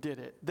them did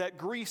it, that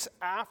Greece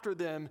after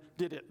them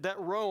did it, that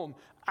Rome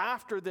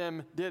after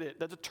them did it,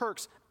 that the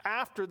Turks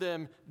after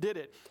them did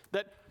it,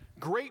 that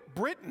Great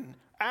Britain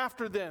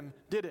after them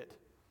did it,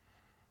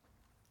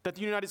 that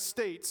the United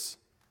States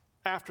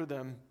after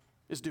them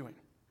is doing.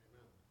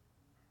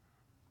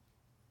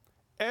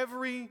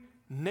 Every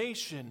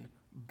nation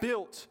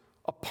built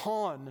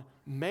upon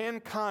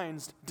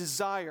mankind's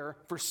desire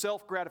for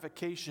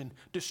self-gratification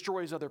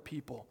destroys other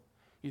people,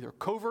 either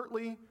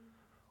covertly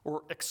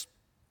or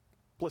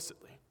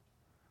explicitly.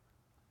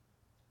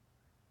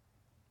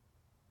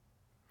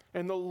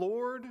 And the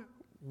Lord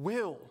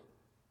will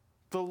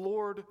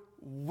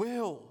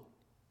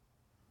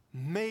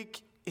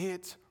make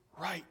it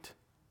right.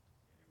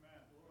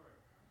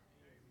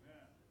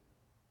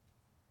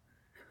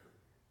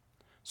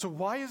 So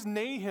why is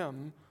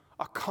Nahum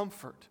a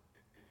comfort?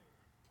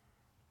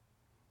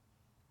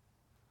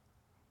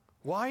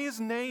 Why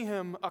is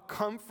Nahum a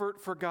comfort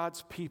for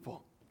God's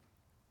people?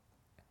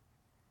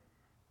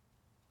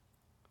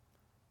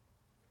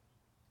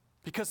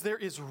 Because there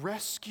is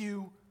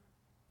rescue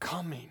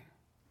coming.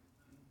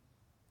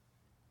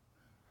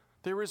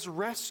 There is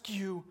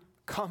rescue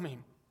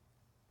coming.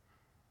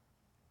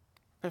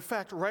 In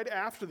fact, right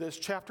after this,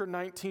 chapter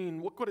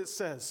 19, look what it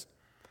says.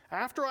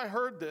 After I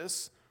heard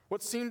this,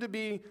 what seemed to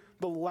be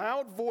the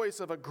loud voice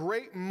of a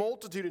great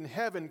multitude in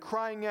heaven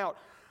crying out,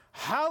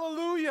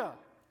 Hallelujah!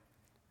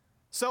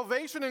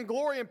 Salvation and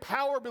glory and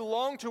power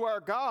belong to our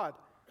God.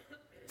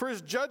 For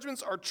his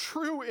judgments are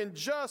true and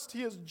just.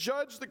 He has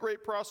judged the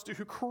great prostitute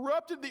who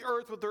corrupted the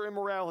earth with her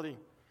immorality.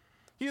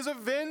 He has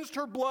avenged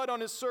her blood on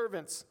his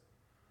servants.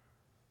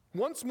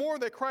 Once more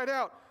they cried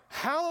out,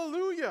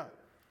 Hallelujah!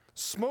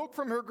 Smoke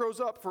from her goes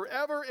up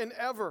forever and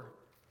ever.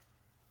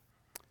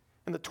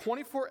 And the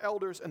 24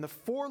 elders and the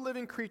 4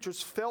 living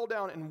creatures fell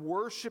down and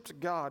worshiped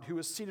God, who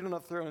was seated on a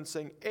throne,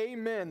 saying,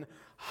 Amen,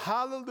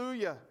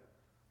 Hallelujah.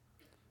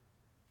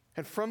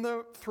 And from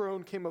the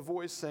throne came a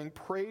voice saying,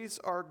 Praise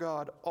our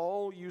God,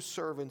 all you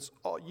servants,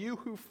 all you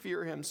who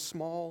fear him,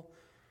 small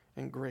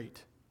and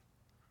great.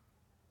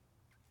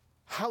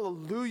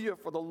 Hallelujah,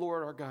 for the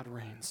Lord our God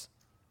reigns.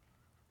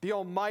 The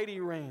Almighty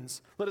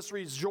reigns. Let us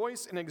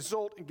rejoice and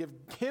exult and give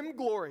him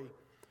glory.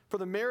 For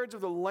the marriage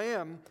of the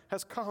Lamb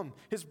has come.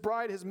 His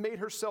bride has made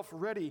herself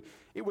ready.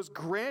 It was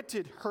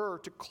granted her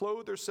to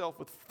clothe herself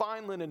with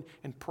fine linen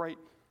and bright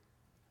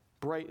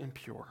and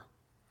pure.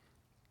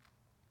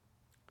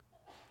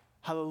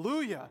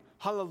 Hallelujah,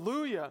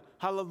 hallelujah,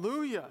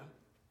 hallelujah.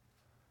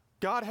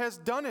 God has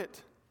done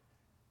it.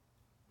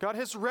 God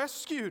has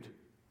rescued.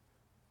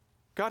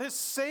 God has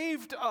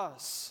saved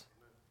us.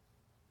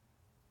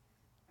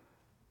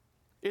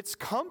 It's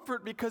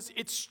comfort because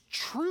it's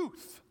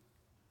truth.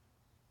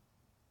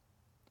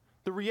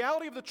 The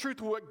reality of the truth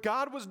of what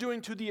God was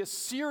doing to the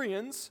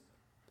Assyrians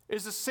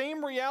is the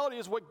same reality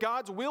as what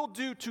God will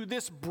do to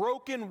this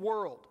broken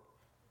world.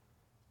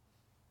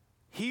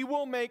 He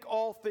will make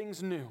all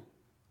things new.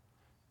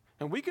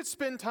 And we could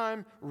spend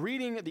time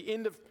reading at the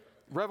end of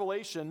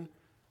Revelation,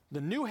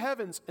 the new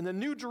heavens and the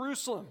new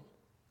Jerusalem,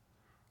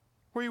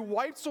 where he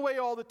wipes away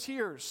all the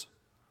tears,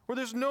 where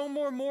there's no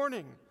more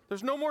mourning,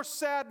 there's no more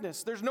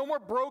sadness, there's no more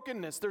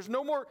brokenness, there's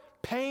no more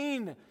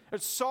pain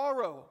and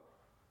sorrow.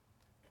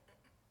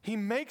 He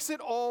makes it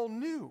all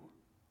new.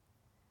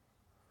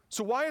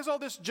 So why is all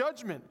this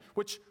judgment,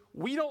 which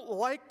we don't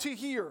like to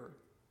hear,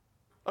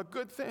 a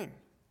good thing?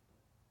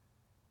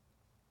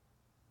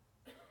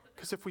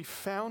 Because if we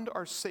found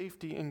our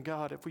safety in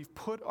God, if we've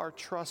put our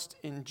trust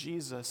in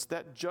Jesus,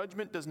 that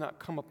judgment does not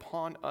come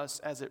upon us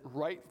as it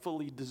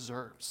rightfully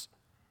deserves.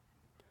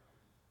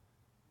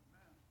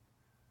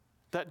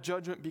 That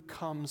judgment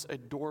becomes a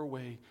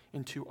doorway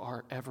into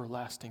our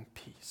everlasting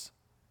peace.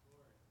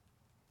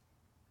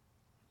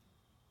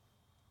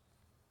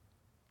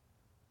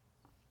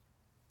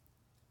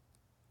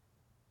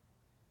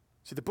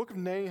 See, the book of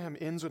Nahum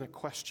ends with a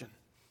question.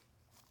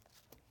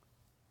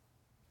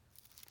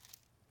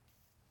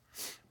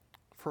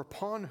 For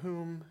upon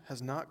whom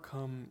has not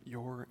come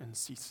your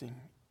unceasing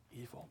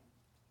evil?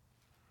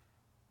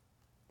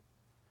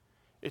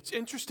 It's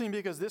interesting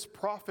because this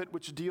prophet,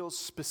 which deals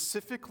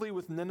specifically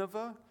with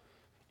Nineveh,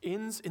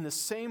 ends in the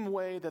same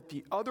way that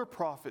the other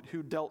prophet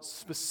who dealt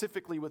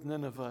specifically with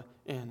Nineveh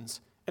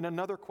ends, in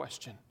another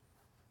question.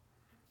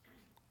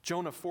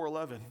 Jonah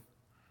 4:11.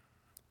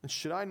 And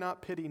should I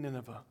not pity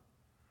Nineveh,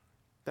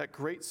 that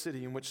great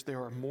city in which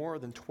there are more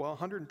than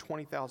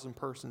 120,000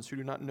 persons who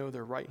do not know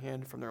their right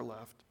hand from their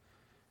left,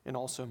 and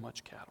also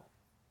much cattle?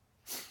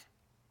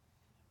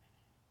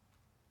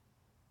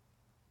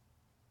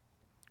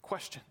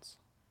 Questions.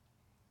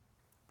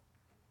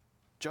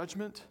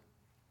 Judgment,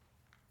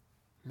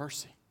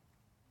 mercy.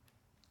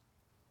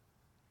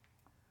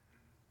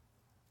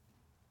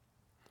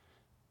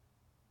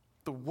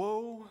 The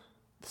woe,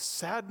 the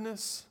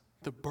sadness,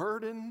 the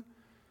burden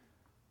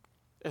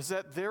is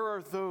that there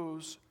are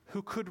those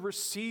who could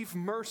receive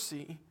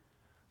mercy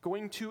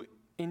going to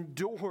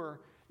endure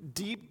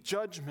deep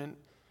judgment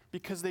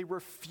because they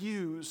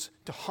refuse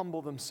to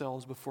humble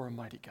themselves before a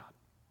mighty God.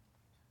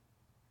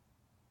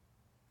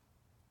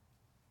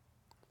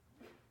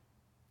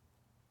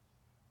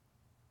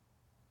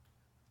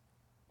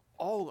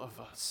 All of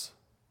us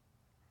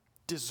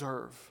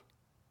deserve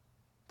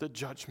the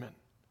judgment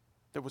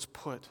that was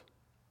put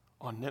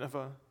on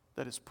Nineveh,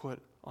 that is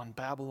put on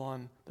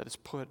Babylon, that is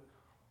put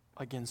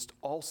against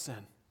all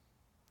sin.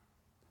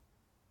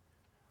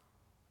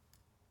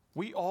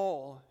 We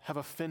all have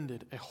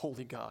offended a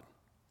holy God.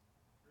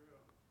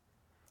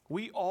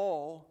 We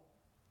all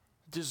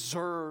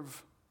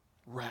deserve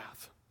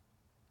wrath.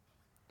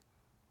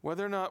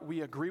 Whether or not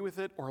we agree with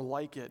it or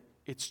like it,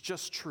 it's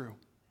just true.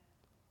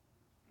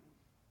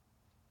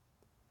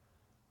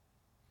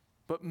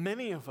 But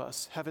many of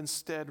us have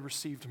instead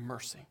received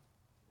mercy.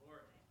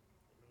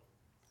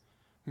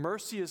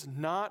 Mercy is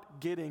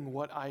not getting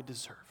what I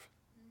deserve.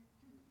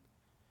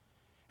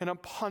 And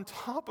upon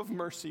top of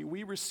mercy,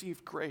 we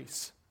receive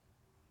grace.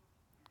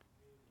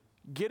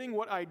 Getting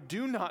what I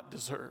do not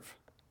deserve.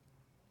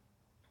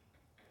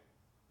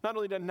 Not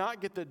only did I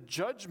not get the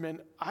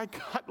judgment, I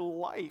got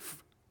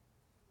life.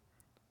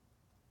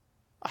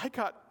 I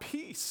got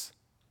peace.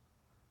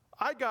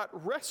 I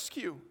got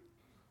rescue.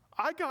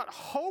 I got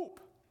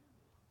hope.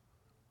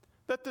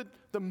 That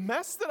the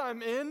mess that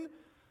I'm in,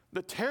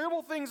 the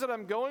terrible things that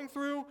I'm going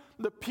through,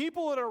 the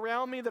people that are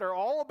around me that are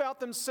all about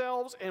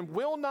themselves and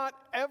will not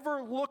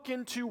ever look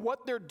into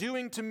what they're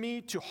doing to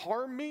me to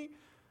harm me,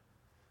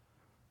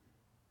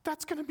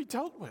 that's going to be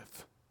dealt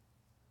with.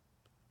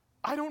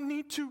 I don't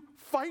need to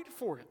fight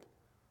for it.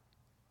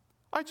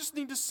 I just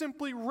need to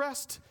simply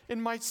rest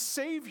in my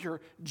Savior,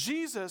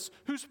 Jesus,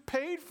 who's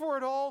paid for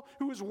it all,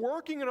 who is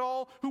working it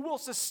all, who will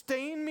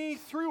sustain me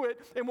through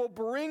it and will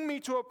bring me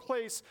to a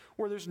place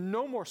where there's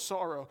no more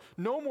sorrow,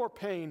 no more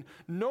pain,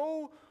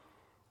 no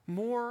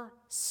more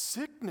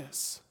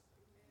sickness.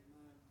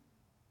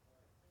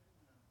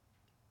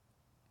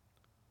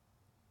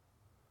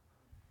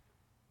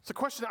 So the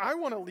question I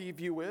want to leave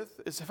you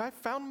with is, have I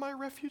found my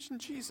refuge in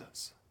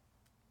Jesus?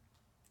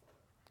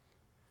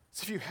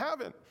 So if you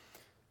haven't,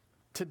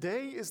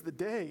 today is the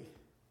day.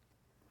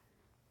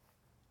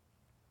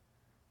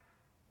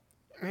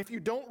 And if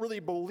you don't really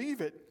believe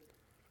it,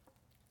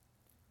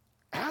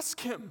 ask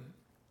him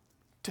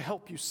to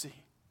help you see.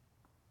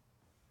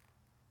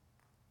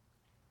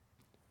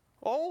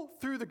 All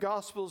through the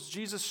Gospels,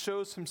 Jesus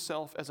shows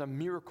himself as a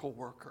miracle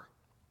worker.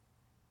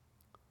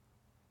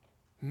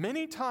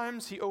 Many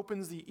times he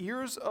opens the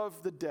ears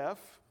of the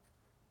deaf.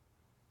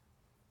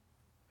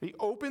 He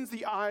opens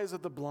the eyes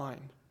of the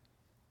blind.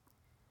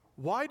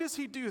 Why does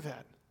he do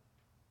that?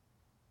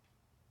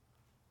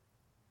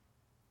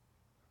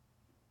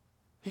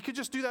 He could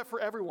just do that for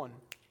everyone,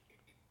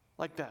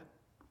 like that.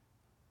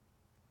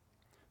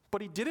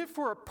 But he did it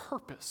for a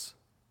purpose,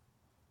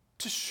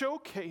 to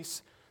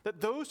showcase that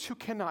those who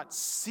cannot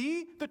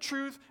see the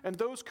truth and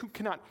those who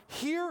cannot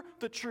hear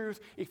the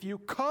truth, if you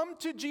come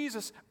to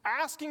Jesus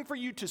asking for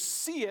you to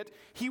see it,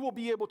 he will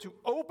be able to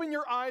open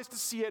your eyes to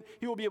see it.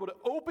 He will be able to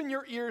open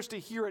your ears to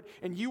hear it,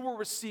 and you will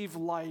receive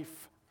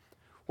life.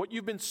 What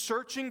you've been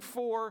searching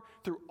for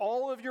through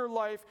all of your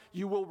life,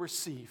 you will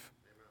receive.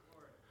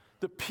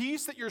 The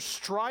peace that you're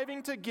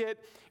striving to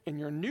get in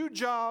your new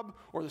job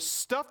or the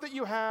stuff that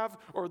you have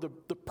or the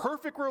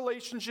perfect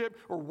relationship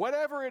or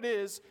whatever it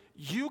is,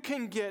 you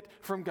can get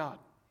from God.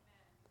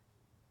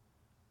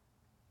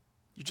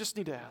 You just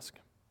need to ask.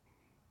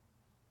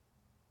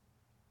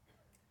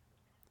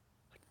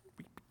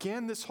 We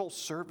began this whole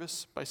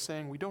service by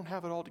saying we don't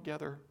have it all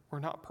together. We're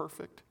not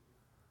perfect.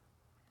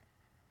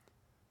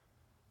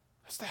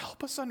 That's to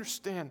help us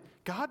understand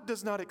God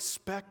does not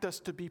expect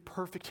us to be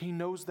perfect. He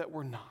knows that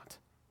we're not.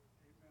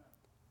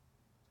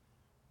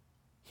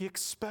 He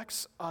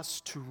expects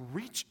us to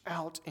reach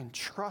out and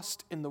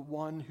trust in the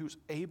one who's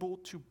able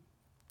to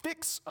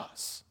fix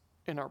us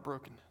in our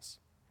brokenness.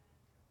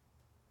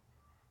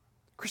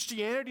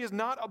 Christianity is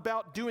not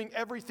about doing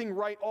everything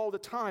right all the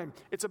time.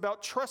 It's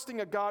about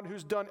trusting a God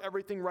who's done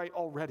everything right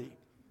already.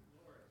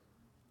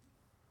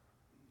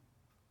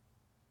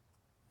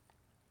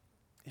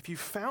 If you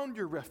found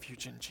your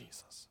refuge in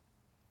Jesus,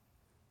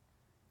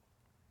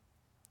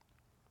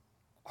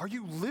 are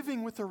you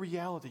living with the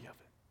reality of it?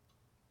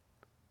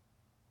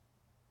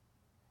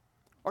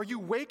 Are you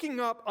waking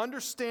up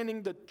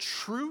understanding the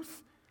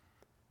truth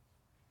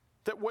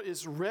that what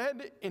is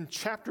read in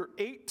chapter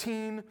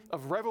 18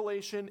 of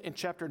Revelation and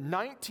chapter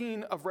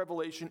 19 of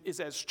Revelation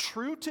is as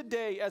true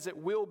today as it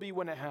will be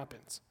when it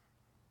happens?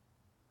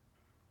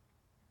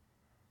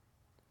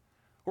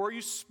 Or are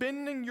you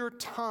spending your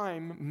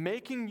time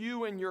making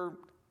you and your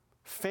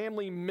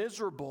family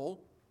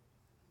miserable,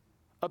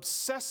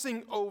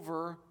 obsessing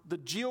over the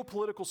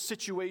geopolitical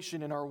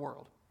situation in our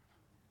world?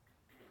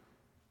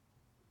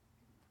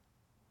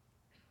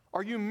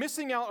 Are you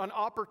missing out on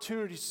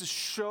opportunities to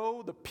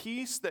show the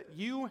peace that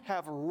you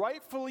have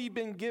rightfully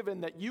been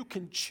given, that you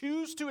can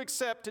choose to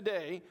accept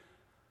today,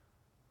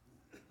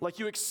 like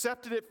you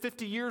accepted it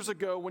 50 years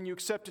ago when you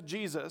accepted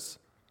Jesus,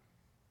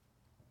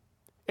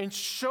 and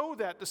show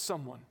that to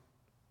someone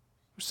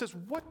who says,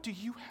 "What do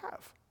you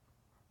have?"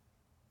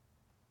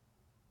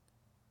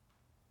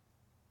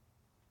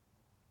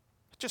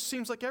 It just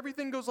seems like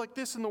everything goes like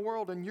this in the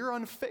world and you're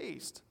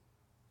unfazed.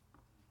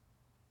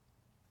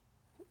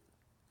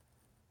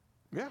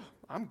 Yeah,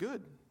 I'm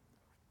good.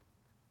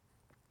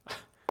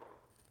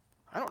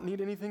 I don't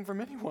need anything from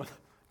anyone.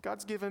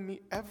 God's given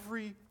me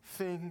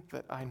everything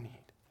that I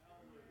need.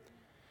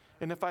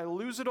 And if I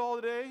lose it all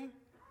today,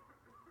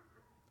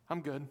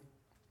 I'm good.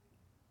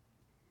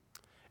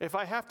 If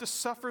I have to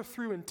suffer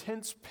through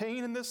intense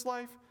pain in this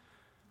life,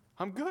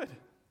 I'm good.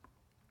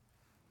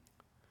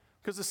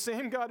 Because the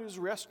same God who's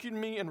rescued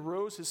me and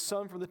rose his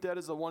son from the dead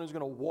is the one who's going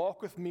to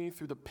walk with me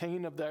through the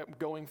pain of that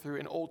going through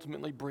and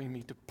ultimately bring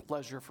me to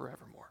pleasure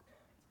forevermore.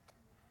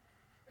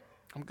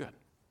 I'm good.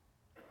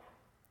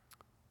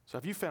 So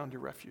have you found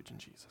your refuge in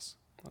Jesus?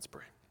 Let's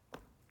pray.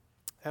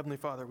 Heavenly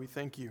Father, we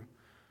thank you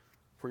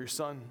for your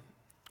Son.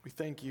 We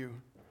thank you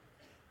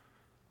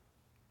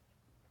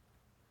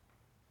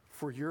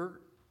for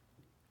your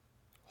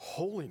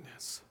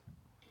holiness,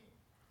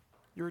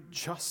 your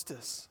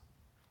justice.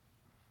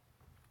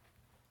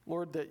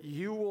 Lord, that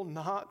you will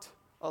not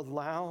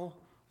allow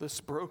this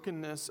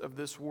brokenness of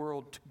this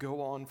world to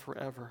go on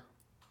forever.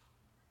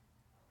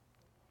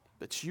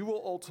 That you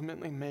will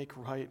ultimately make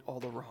right all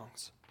the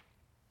wrongs.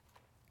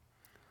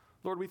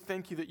 Lord, we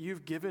thank you that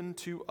you've given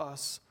to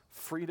us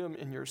freedom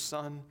in your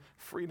Son,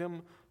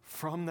 freedom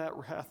from that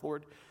wrath,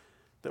 Lord,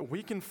 that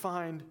we can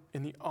find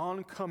in the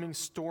oncoming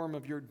storm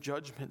of your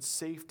judgment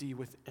safety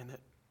within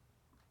it.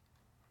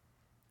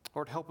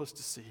 Lord, help us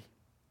to see.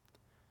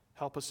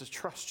 Help us to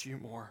trust you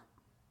more.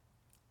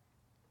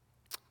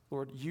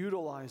 Lord,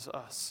 utilize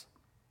us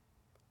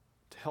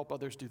to help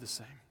others do the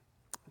same.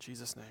 In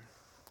Jesus' name,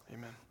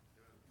 amen.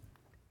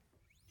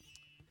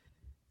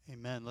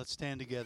 Amen. Let's stand together.